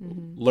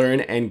learn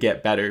and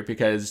get better,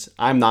 because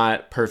I'm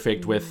not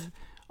perfect with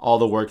all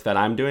the work that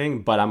I'm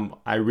doing, but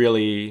I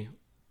really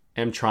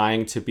am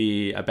trying to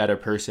be a better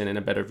person and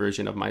a better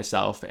version of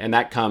myself. And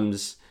that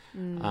comes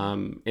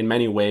in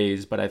many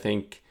ways, but I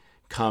think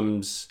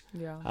comes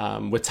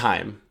with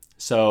time.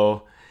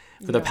 So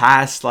for the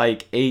past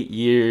like 8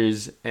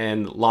 years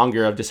and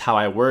longer of just how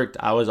I worked,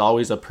 I was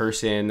always a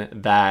person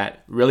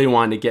that really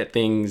wanted to get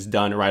things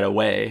done right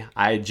away.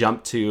 I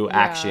jumped to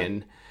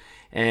action,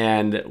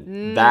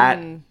 and that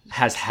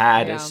has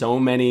had so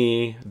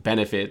many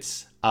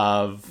benefits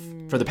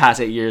for the past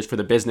 8 years for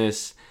the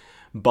business.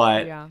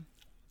 But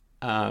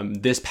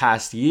this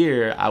past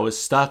year, I was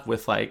stuck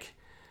with like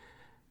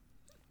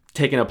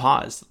taking a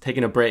pause,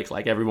 taking a break,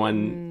 like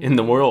everyone in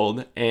the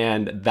world.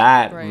 And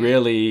that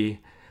really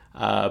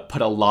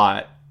put a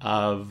lot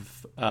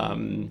of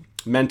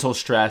mental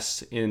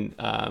stress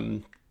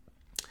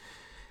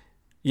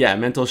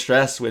mental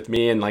stress with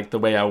me and like the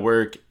way I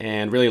work,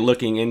 and really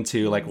looking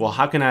into like, well,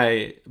 how can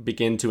I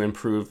begin to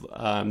improve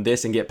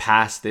this and get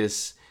past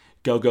this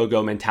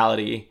go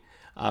mentality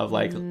of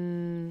like,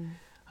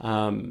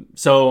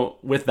 so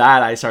with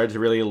that, I started to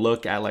really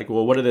look at like,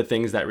 well, what are the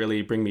things that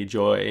really bring me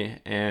joy,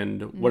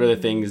 and what are the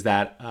things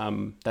that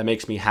that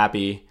makes me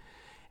happy?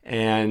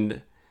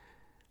 And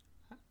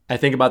I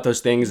think about those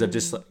things of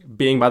just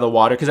being by the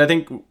water, because I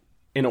think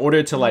in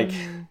order to like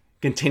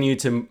continue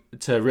to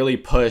really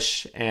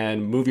push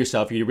and move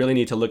yourself, you really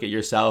need to look at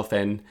yourself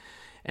and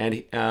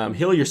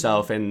heal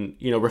yourself, and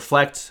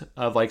reflect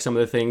of like some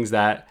of the things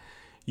that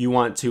you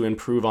want to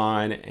improve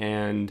on.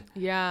 And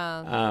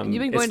and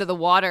you've been going to the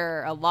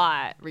water a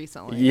lot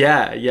recently.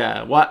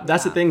 Well,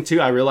 that's the thing too.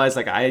 I realized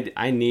like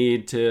I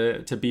need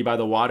to be by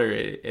the water.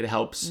 It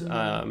helps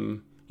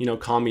calm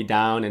me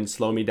down and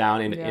slow me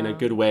down in a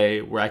good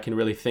way, where I can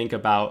really think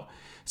about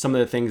some of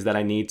the things that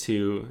I need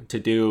to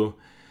do.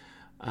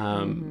 But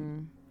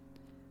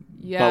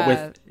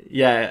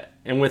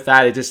with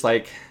that, it just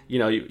like,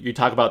 you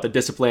talk about the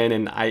discipline,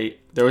 and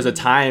there was a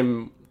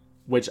time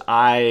which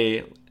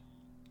I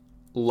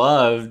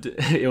loved.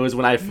 It was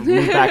when I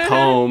moved back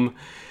home.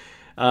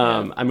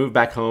 I moved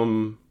back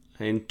home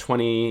in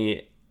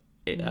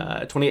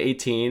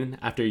 2018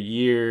 after a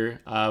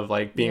year of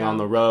like being on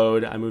the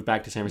road. I moved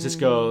back to San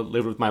Francisco,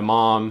 lived with my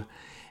mom,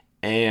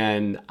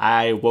 and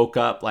I woke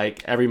up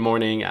like every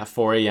morning at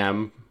 4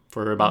 a.m.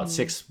 for about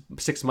 6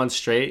 months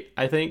straight,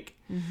 I think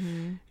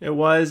it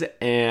was.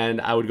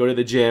 And I would go to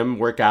the gym,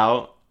 work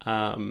out,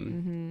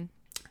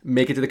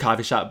 make it to the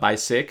coffee shop by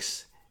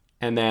 6.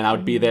 And then I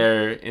would be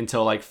there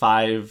until like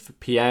 5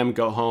 p.m.,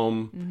 go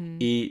home,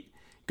 eat,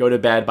 go to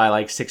bed by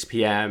like 6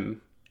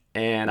 p.m.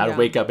 And I would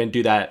wake up and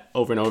do that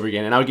over and over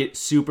again. And I would get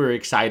super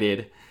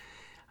excited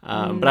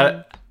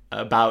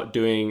about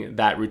doing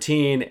that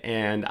routine.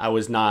 And I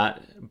was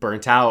not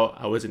burnt out.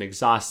 I wasn't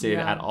exhausted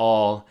at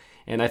all.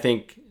 And I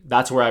think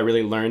that's where I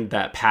really learned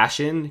that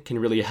passion can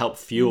really help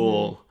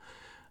fuel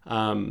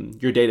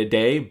your day to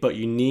day. But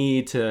you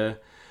need to,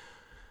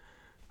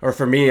 or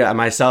for me,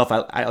 myself,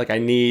 I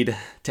need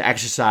to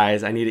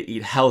exercise. I need to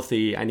eat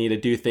healthy. I need to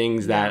do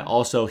things that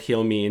also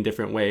heal me in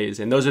different ways.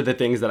 And those are the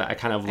things that I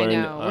kind of learned.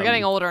 I know. We're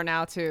getting older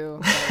now too.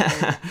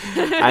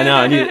 I know.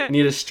 I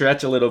need to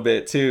stretch a little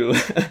bit too.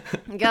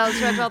 You gotta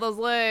stretch all those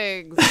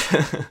legs.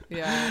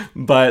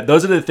 But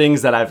those are the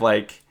things that I've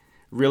like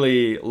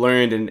really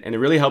learned, and it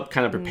really helped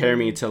kind of prepare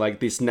me to like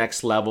this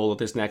next level,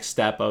 this next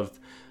step of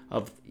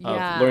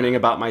learning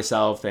about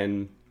myself,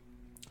 and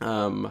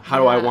how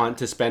do I want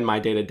to spend my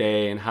day to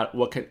day, and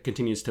what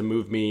continues to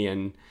move me.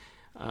 And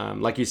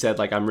like you said,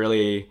 like I'm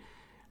really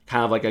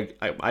kind of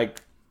like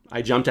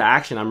I jump to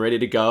action. I'm ready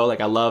to go.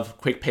 Like I love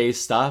quick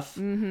paced stuff.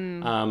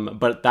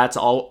 But that's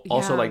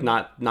also like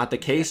not the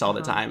case all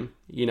the time.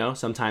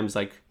 Sometimes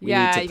like we need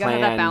to plan. You gotta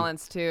have that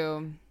balance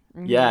too.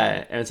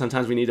 Yeah, and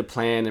sometimes we need to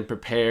plan and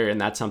prepare, and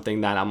that's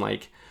something that I'm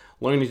like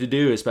learning to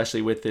do,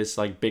 especially with this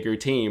like bigger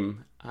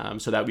team,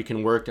 so that we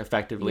can work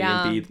effectively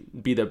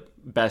and be the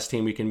best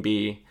team we can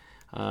be.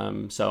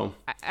 So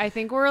I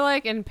think we're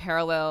like in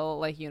parallel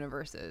like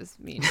universes,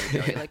 me and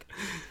you, Joey. Like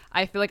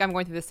I feel like I'm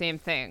going through the same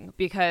thing,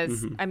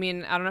 because I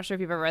mean, I'm not sure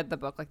if you've ever read the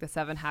book like The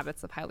 7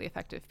 Habits of Highly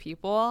Effective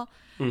People,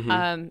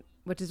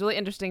 which is really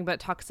interesting, but it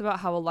talks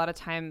about how a lot of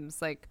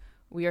times like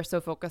we are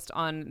so focused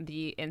on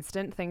the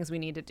instant things we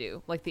need to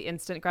do, like the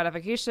instant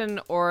gratification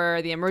or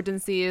the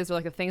emergencies or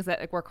like the things that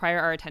like, require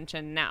our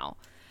attention now.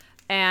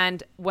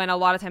 And when a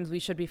lot of times we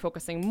should be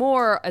focusing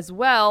more as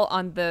well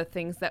on the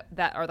things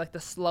that are like the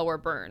slower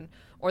burn,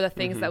 or the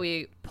things that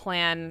we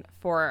plan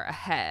for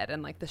ahead,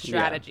 and like the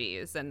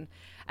strategies. And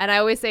I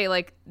always say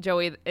like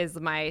Joey is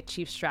my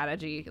chief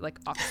strategy like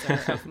officer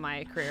of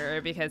my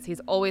career, because he's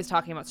always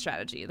talking about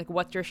strategy. Like,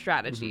 what's your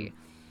strategy?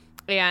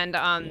 And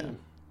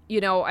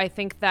I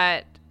think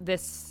that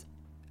this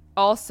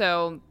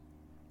also,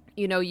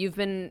 you've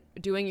been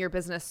doing your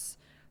business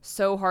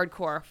so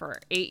hardcore for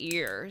 8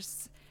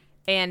 years,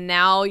 and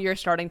now you're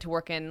starting to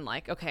work in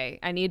like, okay,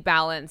 I need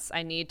balance.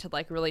 I need to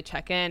like really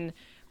check in.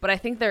 But I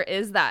think there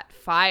is that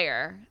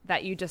fire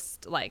that you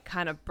just like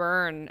kind of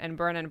burn in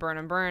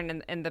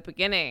the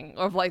beginning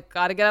of like,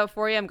 got to get up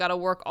 4 a.m., got to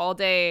work all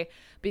day,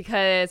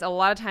 because a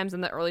lot of times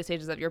in the early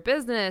stages of your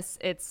business,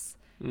 it's,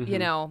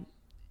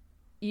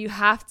 you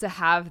have to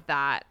have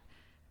that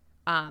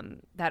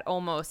that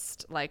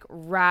almost like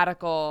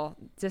radical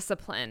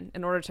discipline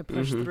in order to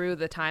push through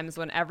the times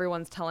when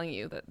everyone's telling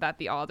you that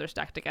the odds are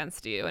stacked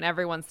against you, and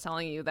everyone's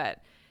telling you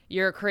that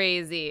you're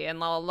crazy and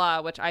la la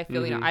la, which I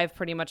feel, you know, I've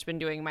pretty much been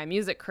doing my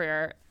music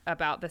career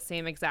about the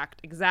same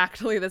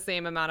exactly the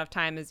same amount of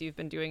time as you've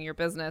been doing your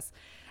business.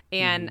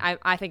 And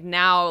I think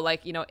now,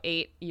 like, you know,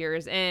 8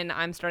 years in,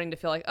 I'm starting to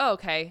feel like, oh,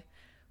 okay,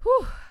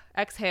 whew,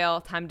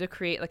 exhale, time to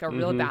create like a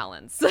real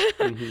balance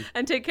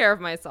and take care of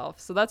myself.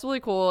 So that's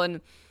really cool.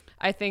 And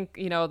I think,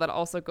 you know, that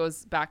also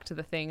goes back to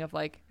the thing of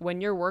like,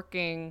 when you're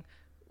working,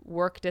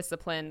 work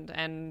disciplined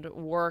and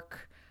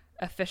work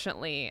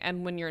efficiently.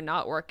 And when you're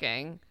not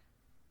working,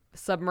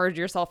 submerge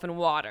yourself in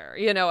water,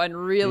 you know, and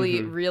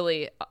really,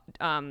 really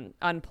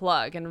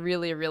unplug and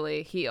really,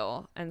 really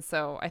heal. And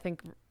so I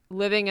think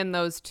living in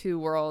those two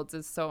worlds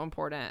is so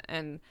important.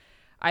 And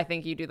I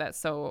think you do that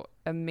so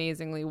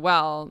amazingly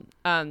well.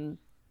 I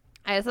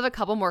just have a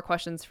couple more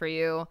questions for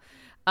you.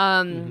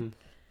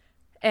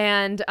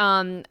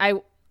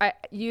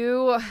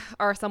 You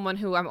are someone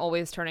who I'm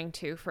always turning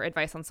to for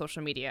advice on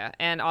social media.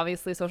 And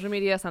obviously social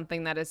media is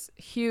something that is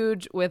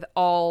huge with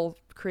all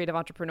creative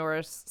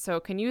entrepreneurs. So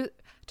can you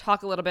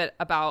talk a little bit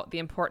about the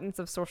importance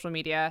of social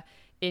media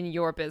in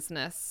your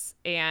business?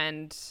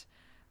 And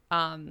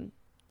that's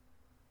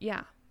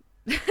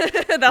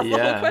the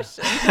whole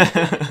question.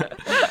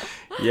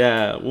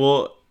 Yeah.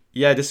 Well,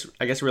 yeah, just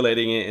I guess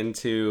relating it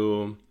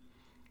into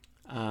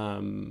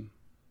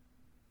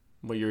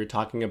what you were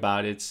talking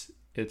about, it's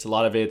a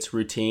lot of it's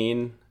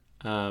routine,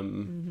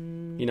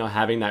 you know,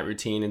 having that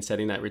routine and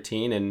setting that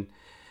routine. And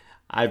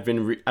I've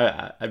been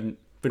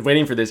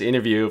waiting for this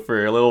interview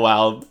for a little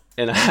while,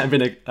 and I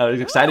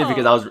was excited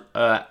because I was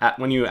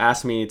when you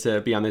asked me to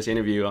be on this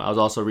interview, I was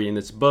also reading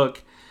this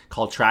book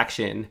called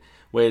Traction,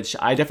 which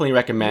I definitely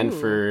recommend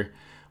for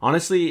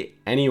honestly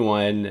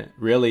anyone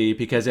really,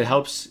 because it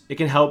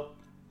can help.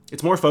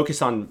 It's more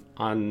focused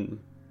on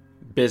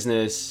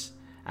business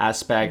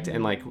aspect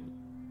and like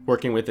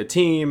working with a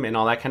team and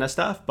all that kind of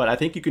stuff. But I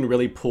think you can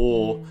really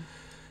pull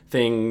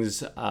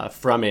things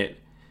from it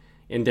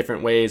in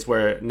different ways,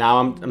 where now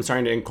I'm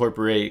starting to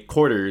incorporate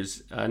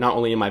quarters, not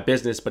only in my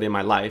business, but in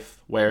my life,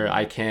 where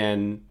I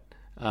can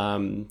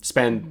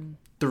spend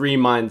 3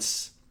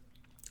 months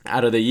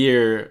out of the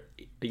year,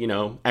 you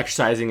know,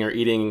 exercising or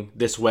eating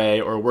this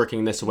way or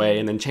working this way,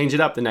 and then change it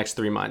up the next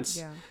 3 months.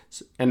 Yeah.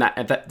 And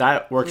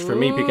that works for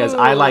me because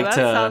I like to.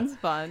 That sounds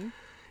fun.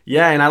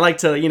 Yeah, and I like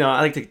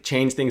to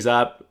change things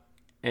up.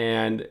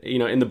 And, you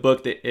know, in the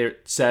book,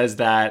 it says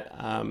that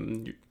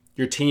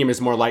your team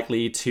is more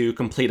likely to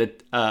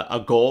complete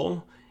a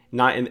goal,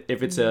 not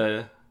if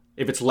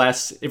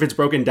it's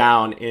broken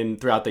down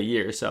throughout the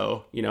year.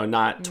 So, you know,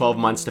 not 12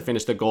 months to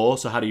finish the goal.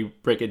 So how do you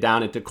break it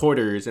down into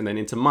quarters and then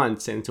into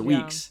months and into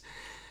weeks?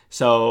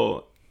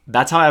 So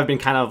that's how I've been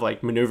kind of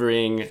like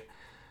maneuvering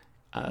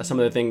some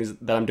of the things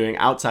that I'm doing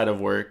outside of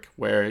work,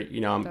 where,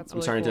 you know,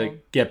 I'm starting to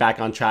get back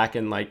on track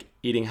and like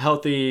eating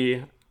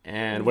healthy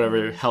and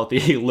whatever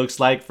healthy looks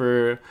like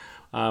for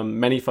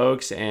many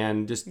folks,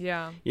 and just,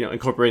 you know,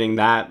 incorporating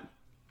that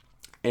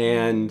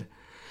and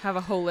have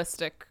a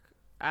holistic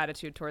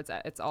attitude towards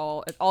that. It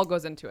all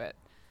goes into it.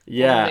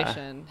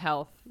 Motivation,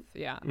 health.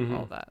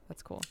 All that.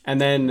 That's cool.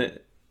 And then,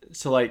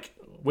 so like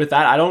with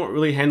that, I don't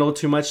really handle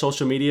too much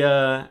social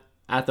media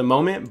at the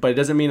moment, but it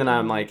doesn't mean that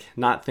I'm like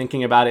not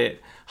thinking about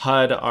it.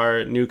 HUD,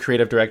 our new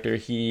creative director,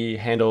 he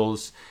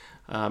handles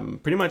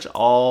pretty much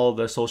all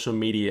the social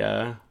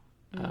media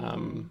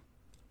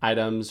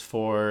items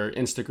for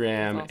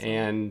Instagram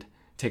and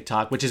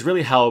TikTok, which has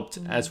really helped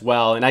as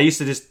well. And I used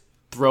to just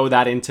throw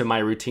that into my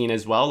routine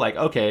as well. Like,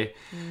 okay,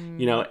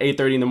 you know,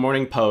 8:30 in the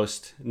morning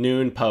post,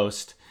 noon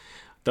post,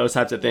 those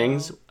types of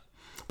things.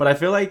 But I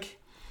feel like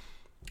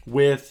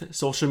with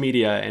social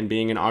media and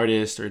being an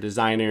artist or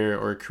designer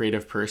or a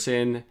creative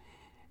person,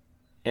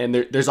 and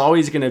there's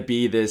always going to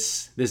be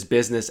this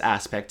business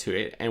aspect to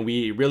it. And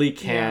we really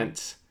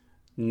can't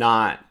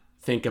not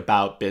think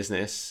about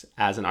business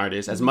as an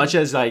artist. As much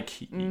as like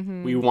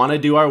we want to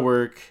do our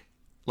work,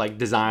 like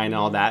design and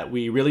all that,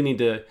 we really need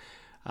to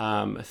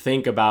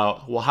think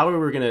about, well, how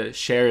are we going to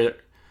share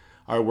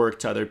our work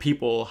to other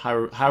people? How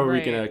are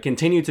we going to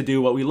continue to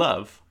do what we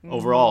love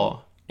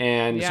overall?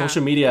 And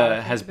social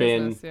media has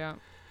been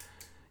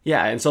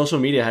and social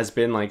media has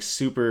been like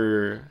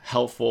super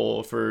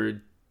helpful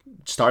for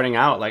starting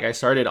out. Like I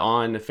started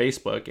on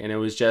Facebook, and it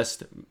was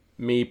just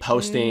me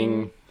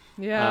posting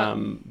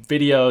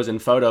videos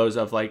and photos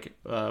of like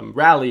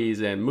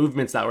rallies and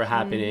movements that were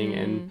happening.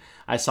 And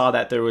I saw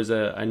that there was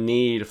a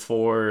need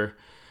for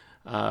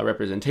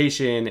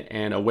representation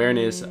and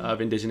awareness of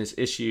Indigenous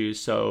issues.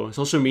 So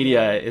social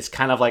media is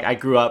kind of like, I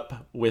grew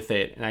up with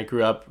it, and I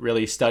grew up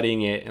really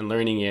studying it and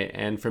learning it.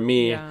 And for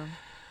me,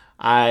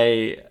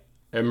 I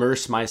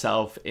immerse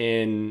myself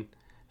in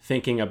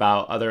thinking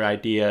about other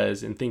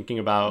ideas and thinking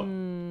about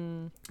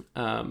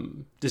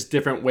just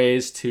different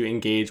ways to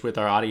engage with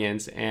our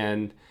audience.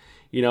 And,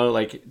 you know,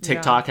 like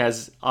TikTok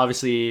has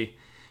obviously,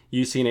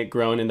 you've seen it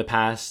grown in the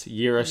past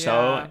year or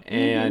so.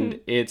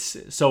 And it's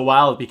so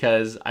wild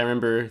because I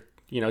remember,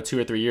 you know, 2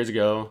 or 3 years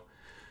ago,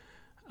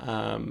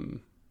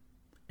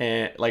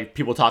 and like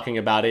people talking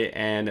about it,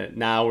 and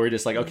now we're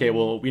just like, okay,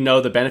 well, we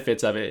know the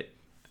benefits of it.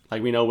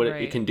 Like we know what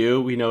it can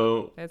do. We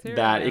know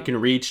that it can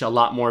reach a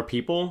lot more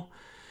people,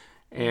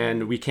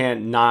 and we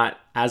can't not,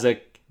 as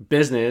a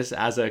business,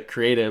 as a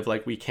creative,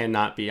 like we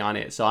cannot be on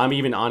it. So I'm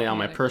even on it on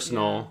my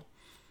personal.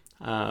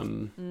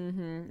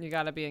 You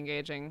got to be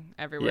engaging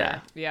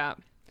everywhere.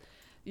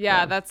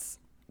 Yeah.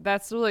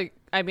 That's really,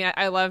 I mean,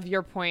 I love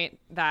your point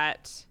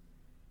that,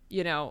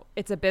 you know,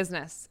 it's a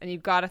business and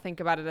you've got to think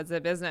about it as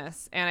a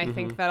business. And I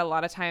think that a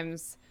lot of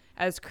times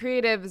as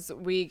creatives,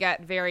 we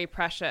get very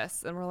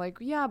precious and we're like,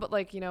 yeah, but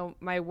like, you know,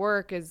 my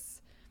work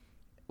is,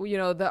 you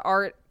know, the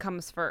art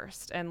comes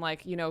first, and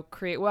like, you know,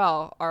 Create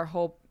Well, our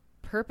whole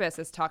purpose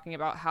is talking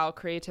about how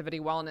creativity,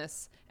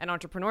 wellness, and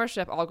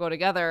entrepreneurship all go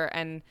together,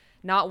 and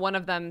not one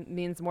of them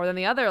means more than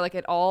the other. Like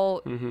it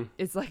all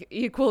is like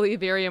equally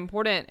very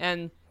important.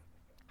 And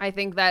I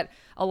think that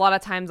a lot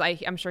of times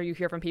I'm sure you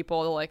hear from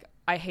people like,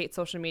 I hate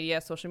social media.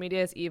 Social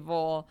media is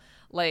evil,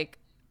 like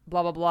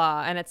blah, blah,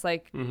 blah. And it's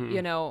like,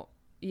 you know,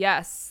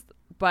 yes,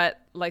 but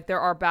like there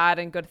are bad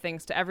and good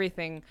things to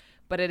everything,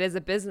 but it is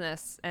a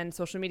business, and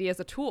social media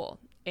is a tool,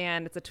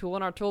 and it's a tool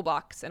in our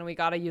toolbox, and we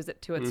got to use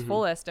it to its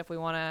fullest if we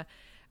want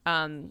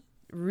to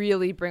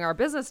really bring our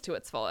business to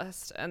its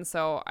fullest. And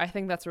so I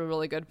think that's a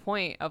really good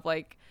point of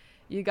like,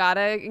 you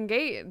gotta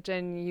engage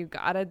and you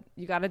gotta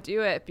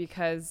do it,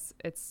 because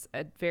it's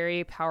a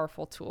very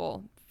powerful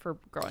tool for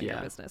growing your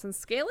business and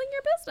scaling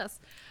your business.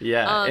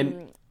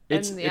 And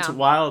it's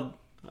wild.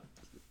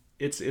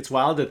 It's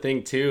wild to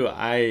think too.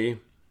 I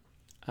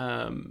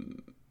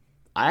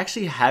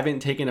actually haven't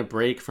taken a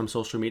break from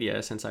social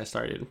media since I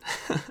started.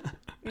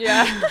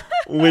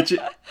 Which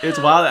it's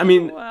wild. I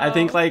mean, I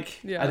think like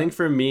I think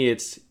for me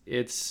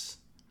it's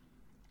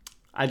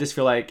I just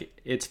feel like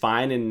it's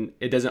fine and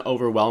it doesn't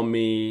overwhelm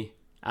me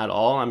at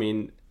all. I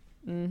mean,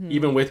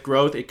 even with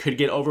growth, it could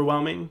get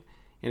overwhelming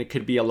and it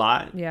could be a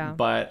lot.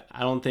 But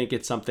I don't think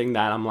it's something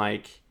that I'm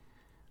like,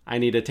 I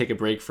need to take a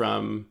break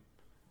from,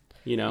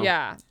 you know?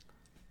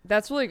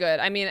 That's really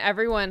good. I mean,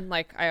 everyone,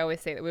 like I always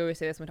say that, we always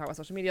say this when we talk about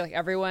social media, like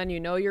everyone, you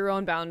know, your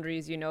own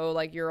boundaries, you know,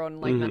 like your own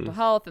like mental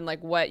health and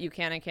like what you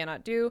can and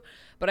cannot do.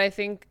 But I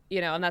think, you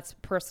know, and that's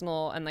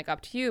personal and like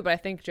up to you. But I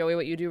think, Joey,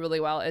 what you do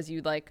really well is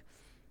you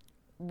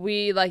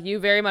you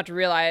very much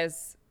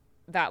realize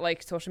that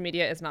like social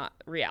media is not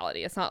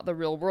reality. It's not the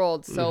real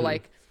world. So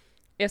like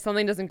if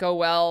something doesn't go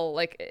well,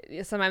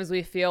 like sometimes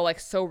we feel like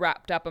so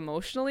wrapped up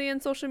emotionally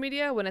in social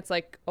media, when it's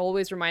like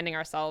always reminding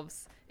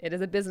ourselves it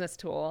is a business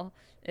tool.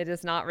 It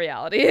is not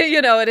reality.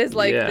 You know, it is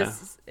like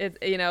this,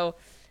 you know,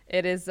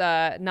 it is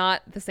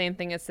not the same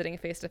thing as sitting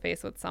face to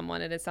face with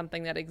someone. It is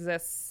something that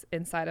exists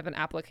inside of an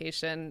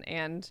application,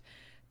 and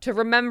to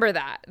remember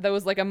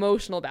those like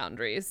emotional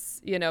boundaries,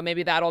 you know,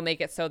 maybe that'll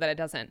make it so that it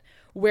doesn't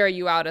wear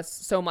you out as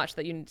so much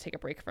that you need to take a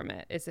break from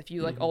it, is if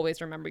you like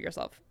always remind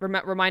yourself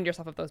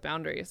of those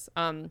boundaries.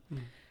 But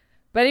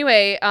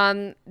anyway,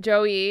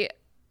 Joey,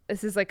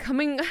 this is like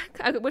coming,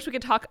 I wish we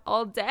could talk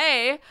all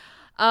day.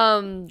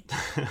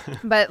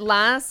 But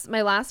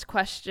my last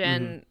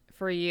question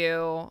for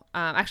you,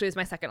 actually is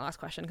my second last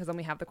question, because then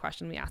we have the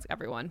question we ask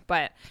everyone,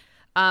 but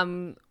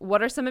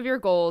what are some of your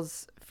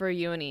goals for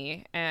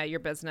Uni, your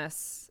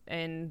business,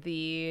 in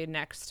the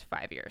next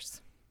 5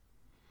 years?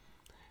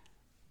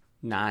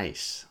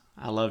 Nice.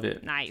 I love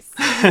it. Nice.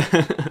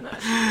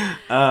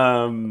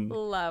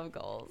 Love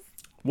goals.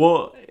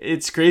 Well,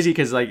 it's crazy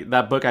because like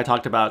that book I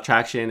talked about,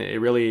 Traction, it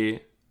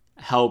really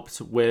helped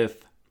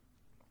with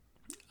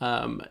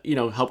you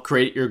know, help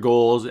create your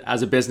goals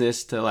as a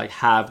business, to like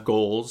have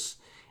goals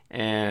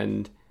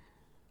and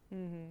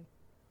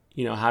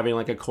you know, having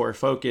like a core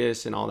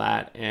focus and all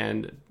that.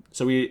 And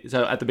so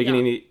at the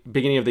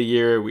beginning of the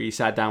year, we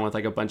sat down with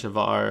like a bunch of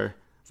our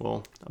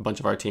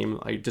team,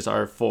 like just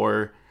our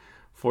four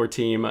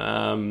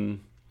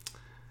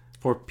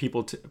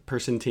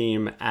person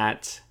team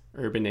at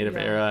Urban Native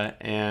Era,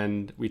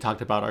 and we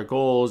talked about our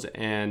goals.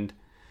 And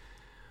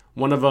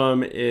one of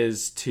them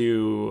is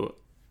to,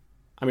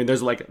 I mean,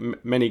 there's like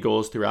many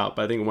goals throughout,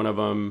 but I think one of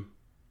them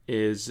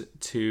is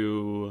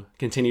to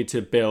continue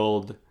to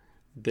build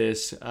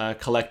this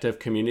collective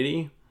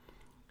community.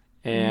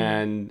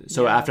 And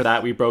so after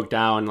that, we broke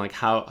down like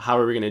how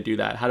are we going to do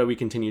that? How do we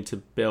continue to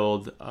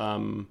build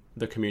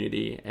the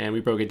community? And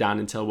we broke it down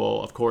into,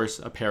 well, of course,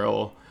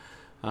 apparel,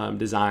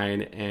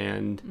 design,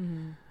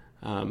 and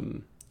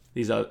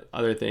these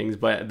other things.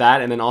 But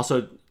that, and then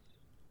also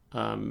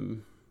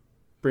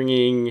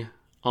bringing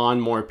on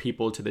more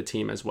people to the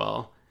team as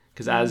well.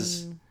 Because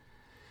as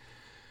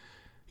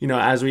you know,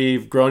 as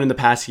we've grown in the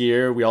past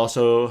year, we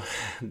also,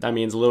 that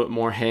means a little bit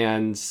more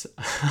hands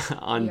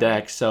on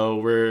deck. So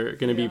we're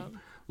going to be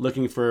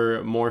looking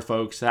for more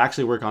folks to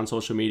actually work on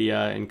social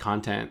media and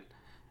content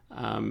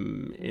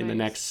in the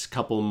next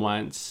couple of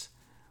months.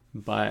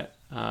 But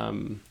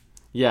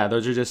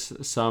those are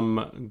just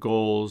some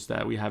goals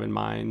that we have in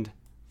mind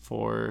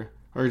or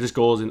just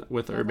goals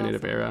with the Urban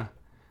Native Era.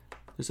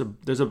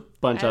 There's a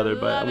bunch other,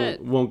 but I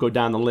won't go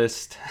down the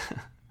list.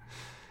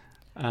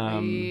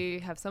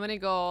 We have so many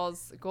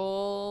goals.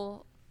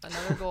 Goal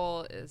another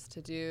goal is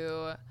to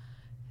do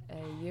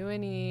a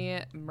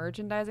UNE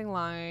merchandising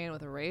line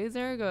with Ray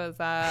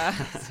Zaragoza.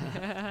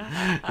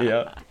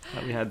 Yeah,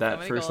 we had that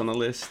first goals on the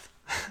list.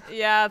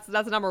 Yeah,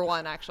 that's number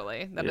one,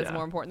 actually. That is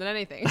more important than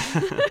anything.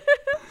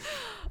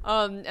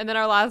 And then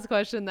our last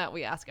question that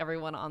we ask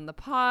everyone on the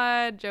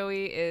pod,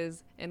 Joey,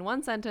 is, in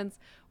one sentence,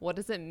 what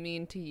does it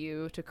mean to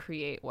you to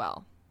create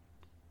well?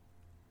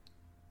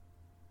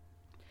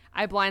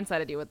 I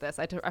blindsided you with this.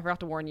 I forgot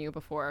to warn you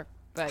before,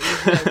 but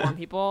usually I warn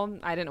people.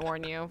 I didn't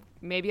warn you.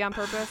 Maybe on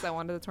purpose. I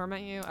wanted to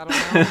torment you.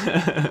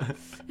 I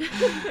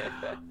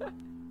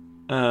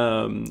don't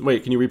know.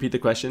 Wait, can you repeat the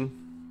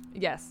question?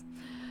 Yes.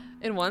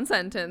 In one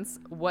sentence,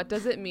 what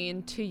does it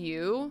mean to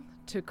you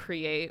to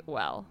create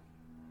well?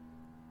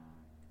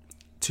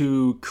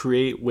 To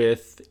create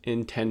with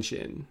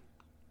intention.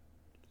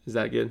 Is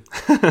that good?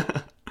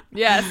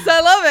 Yes,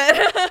 I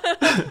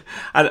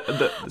love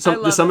it.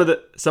 Some of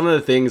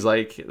the things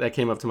like that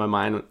came up to my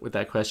mind with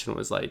that question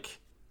was like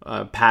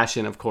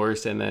passion, of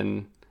course, and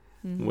then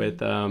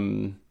with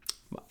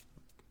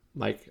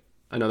like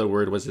another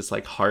word was just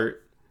like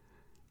heart.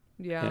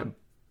 Yeah.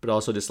 But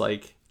also just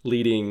like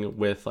leading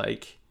with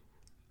like,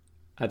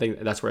 I think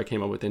that's where I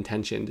came up with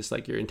intention, just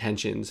like your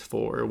intentions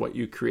for what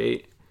you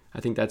create. I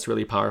think that's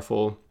really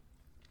powerful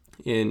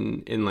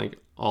in like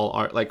all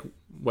art, like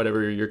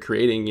whatever you're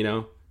creating, you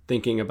know,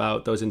 thinking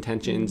about those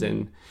intentions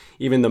and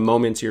even the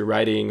moments you're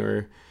writing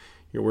or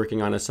you're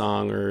working on a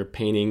song or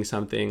painting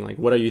something, like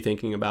what are you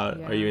thinking about?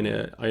 Yeah. Are you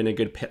in a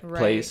good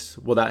place?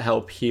 Will that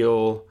help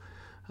heal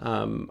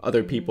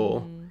other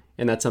people?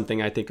 And that's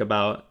something I think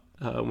about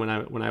when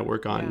I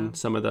work on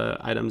some of the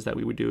items that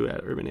we would do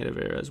at Urban Native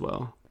Era as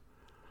well.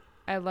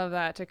 I love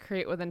that, to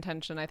create with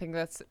intention. I think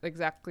that's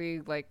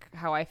exactly like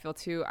how I feel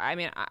too. I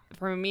mean,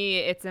 for me,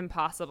 it's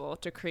impossible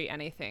to create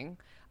anything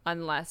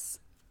unless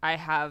I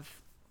have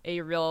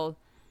a real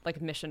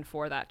like mission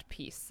for that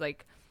piece.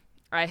 Like,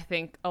 I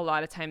think a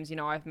lot of times, you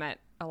know, I've met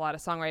a lot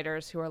of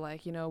songwriters who are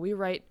like, you know, we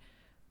write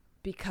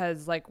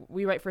because like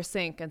we write for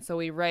sync, and so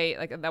we write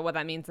like that. What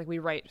that means, like we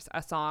write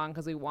a song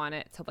because we want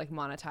it to like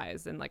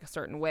monetize in like a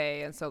certain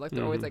way, and so like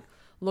they're always like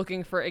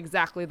looking for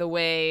exactly the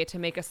way to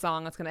make a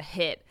song that's gonna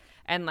hit.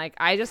 And like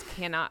I just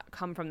cannot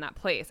come from that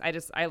place. I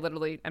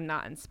literally am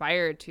not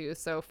inspired to.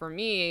 So for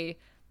me,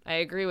 I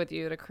agree with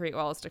you. To create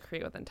well is to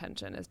create with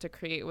intention, is to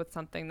create with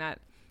something that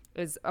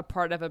is a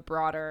part of a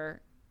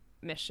broader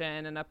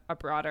mission and a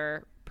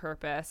broader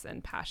purpose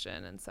and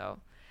passion. And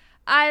so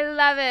I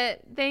love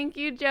it. Thank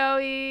you,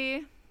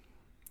 Joey.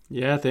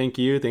 Yeah, thank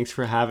you. Thanks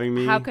for having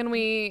me. How can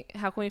we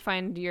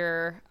find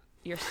your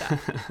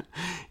stuff?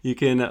 You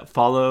can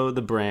follow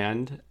the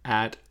brand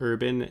at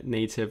Urban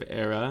Native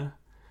Era.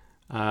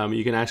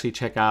 You can actually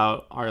check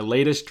out our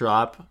latest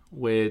drop,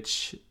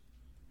 which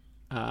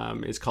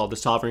is called the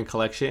Sovereign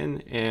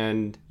Collection.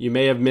 And you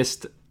may have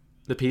missed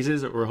the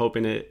pieces. We're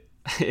hoping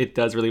it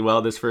does really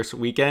well this first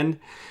weekend.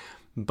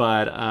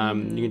 But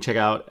you can check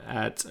out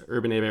at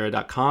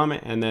urbannativeera.com,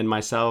 and then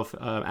myself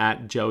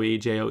at Joey,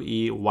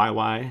 Joeyy,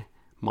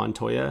 Montoya,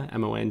 Montoya.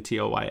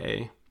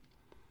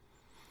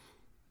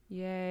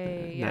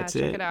 Yay. Yeah,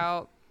 check it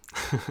out.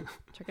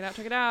 Check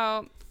it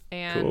out.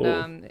 And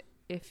cool.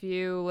 If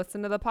you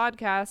listen to the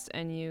podcast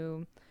and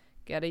you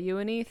get a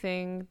UNE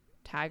thing,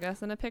 tag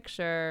us in a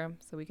picture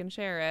so we can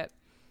share it.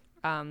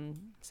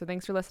 So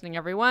thanks for listening,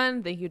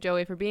 everyone. Thank you,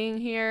 Joey, for being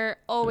here.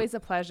 Always a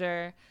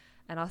pleasure.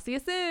 And I'll see you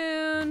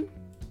soon.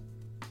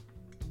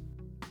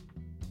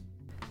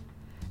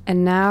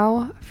 And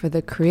now for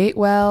the Create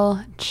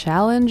Well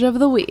Challenge of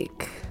the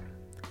Week.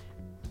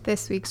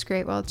 This week's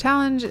Create Well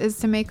Challenge is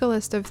to make a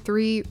list of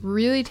 3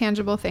 really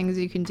tangible things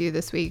you can do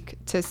this week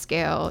to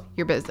scale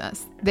your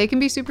business. They can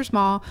be super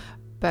small,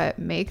 but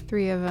make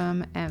 3 of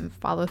them and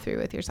follow through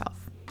with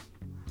yourself.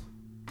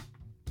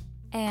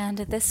 And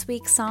this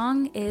week's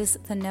song is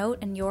The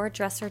Note in Your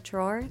Dresser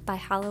Drawer by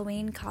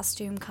Halloween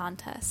Costume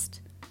Contest.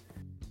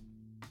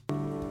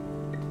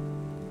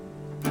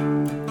 I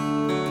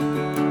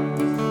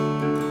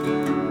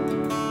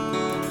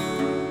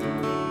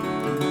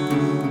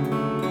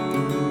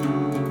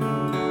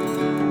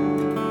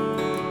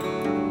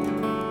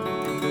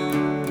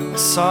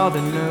saw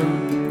the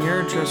note in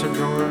your dresser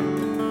drawer.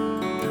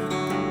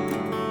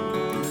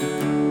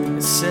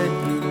 It said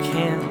you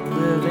can't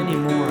live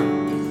anymore.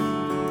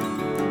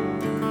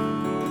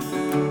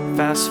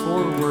 Fast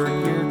forward a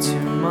year, 2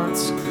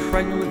 months,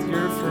 pregnant with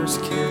your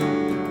first kid,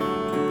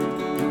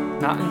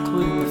 not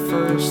including the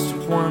first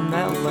one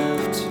that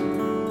left.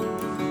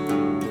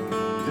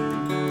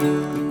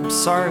 I'm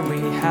sorry we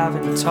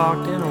haven't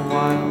talked in a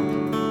while.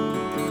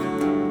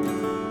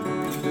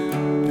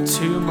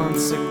 2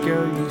 months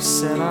ago you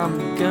said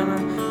I'm gonna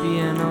be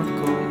an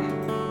uncle.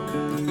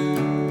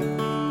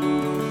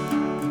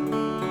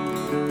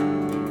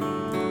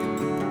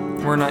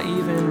 We're not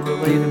even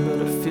related, but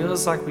it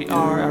feels like we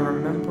are. I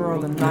remember all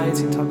the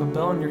nights you Taco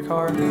Bell in your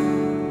car,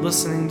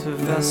 listening to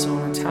Vessel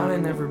in a town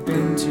I'd never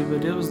been to,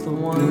 but it was the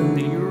one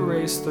that you were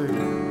raised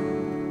through.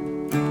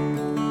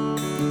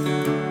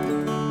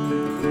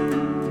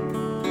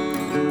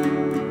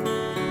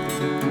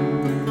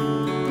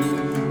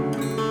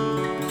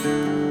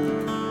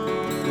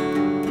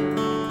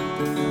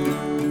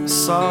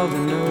 saw the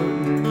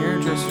note in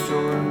your dresser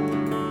drawer.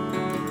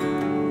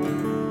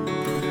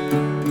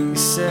 You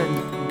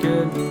said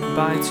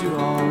goodbye to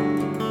all.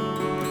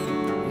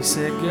 You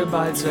said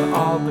goodbye to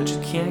all, but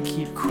you can't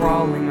keep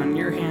crawling on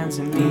your hands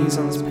and knees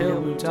on this pale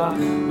blue dot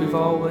we've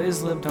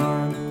always lived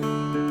on.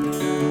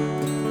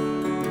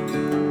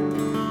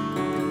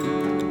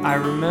 I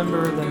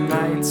remember the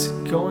nights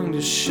going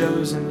to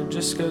shows, and it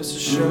just goes to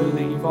show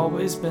that you've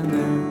always been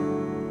there.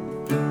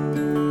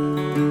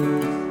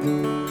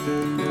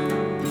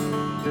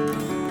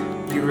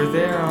 You were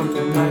there on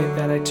the night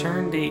that I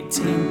turned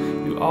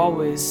 18. You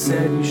always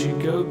said you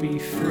should go be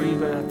free,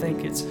 but I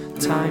think it's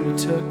time you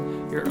took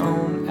your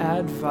own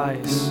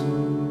advice.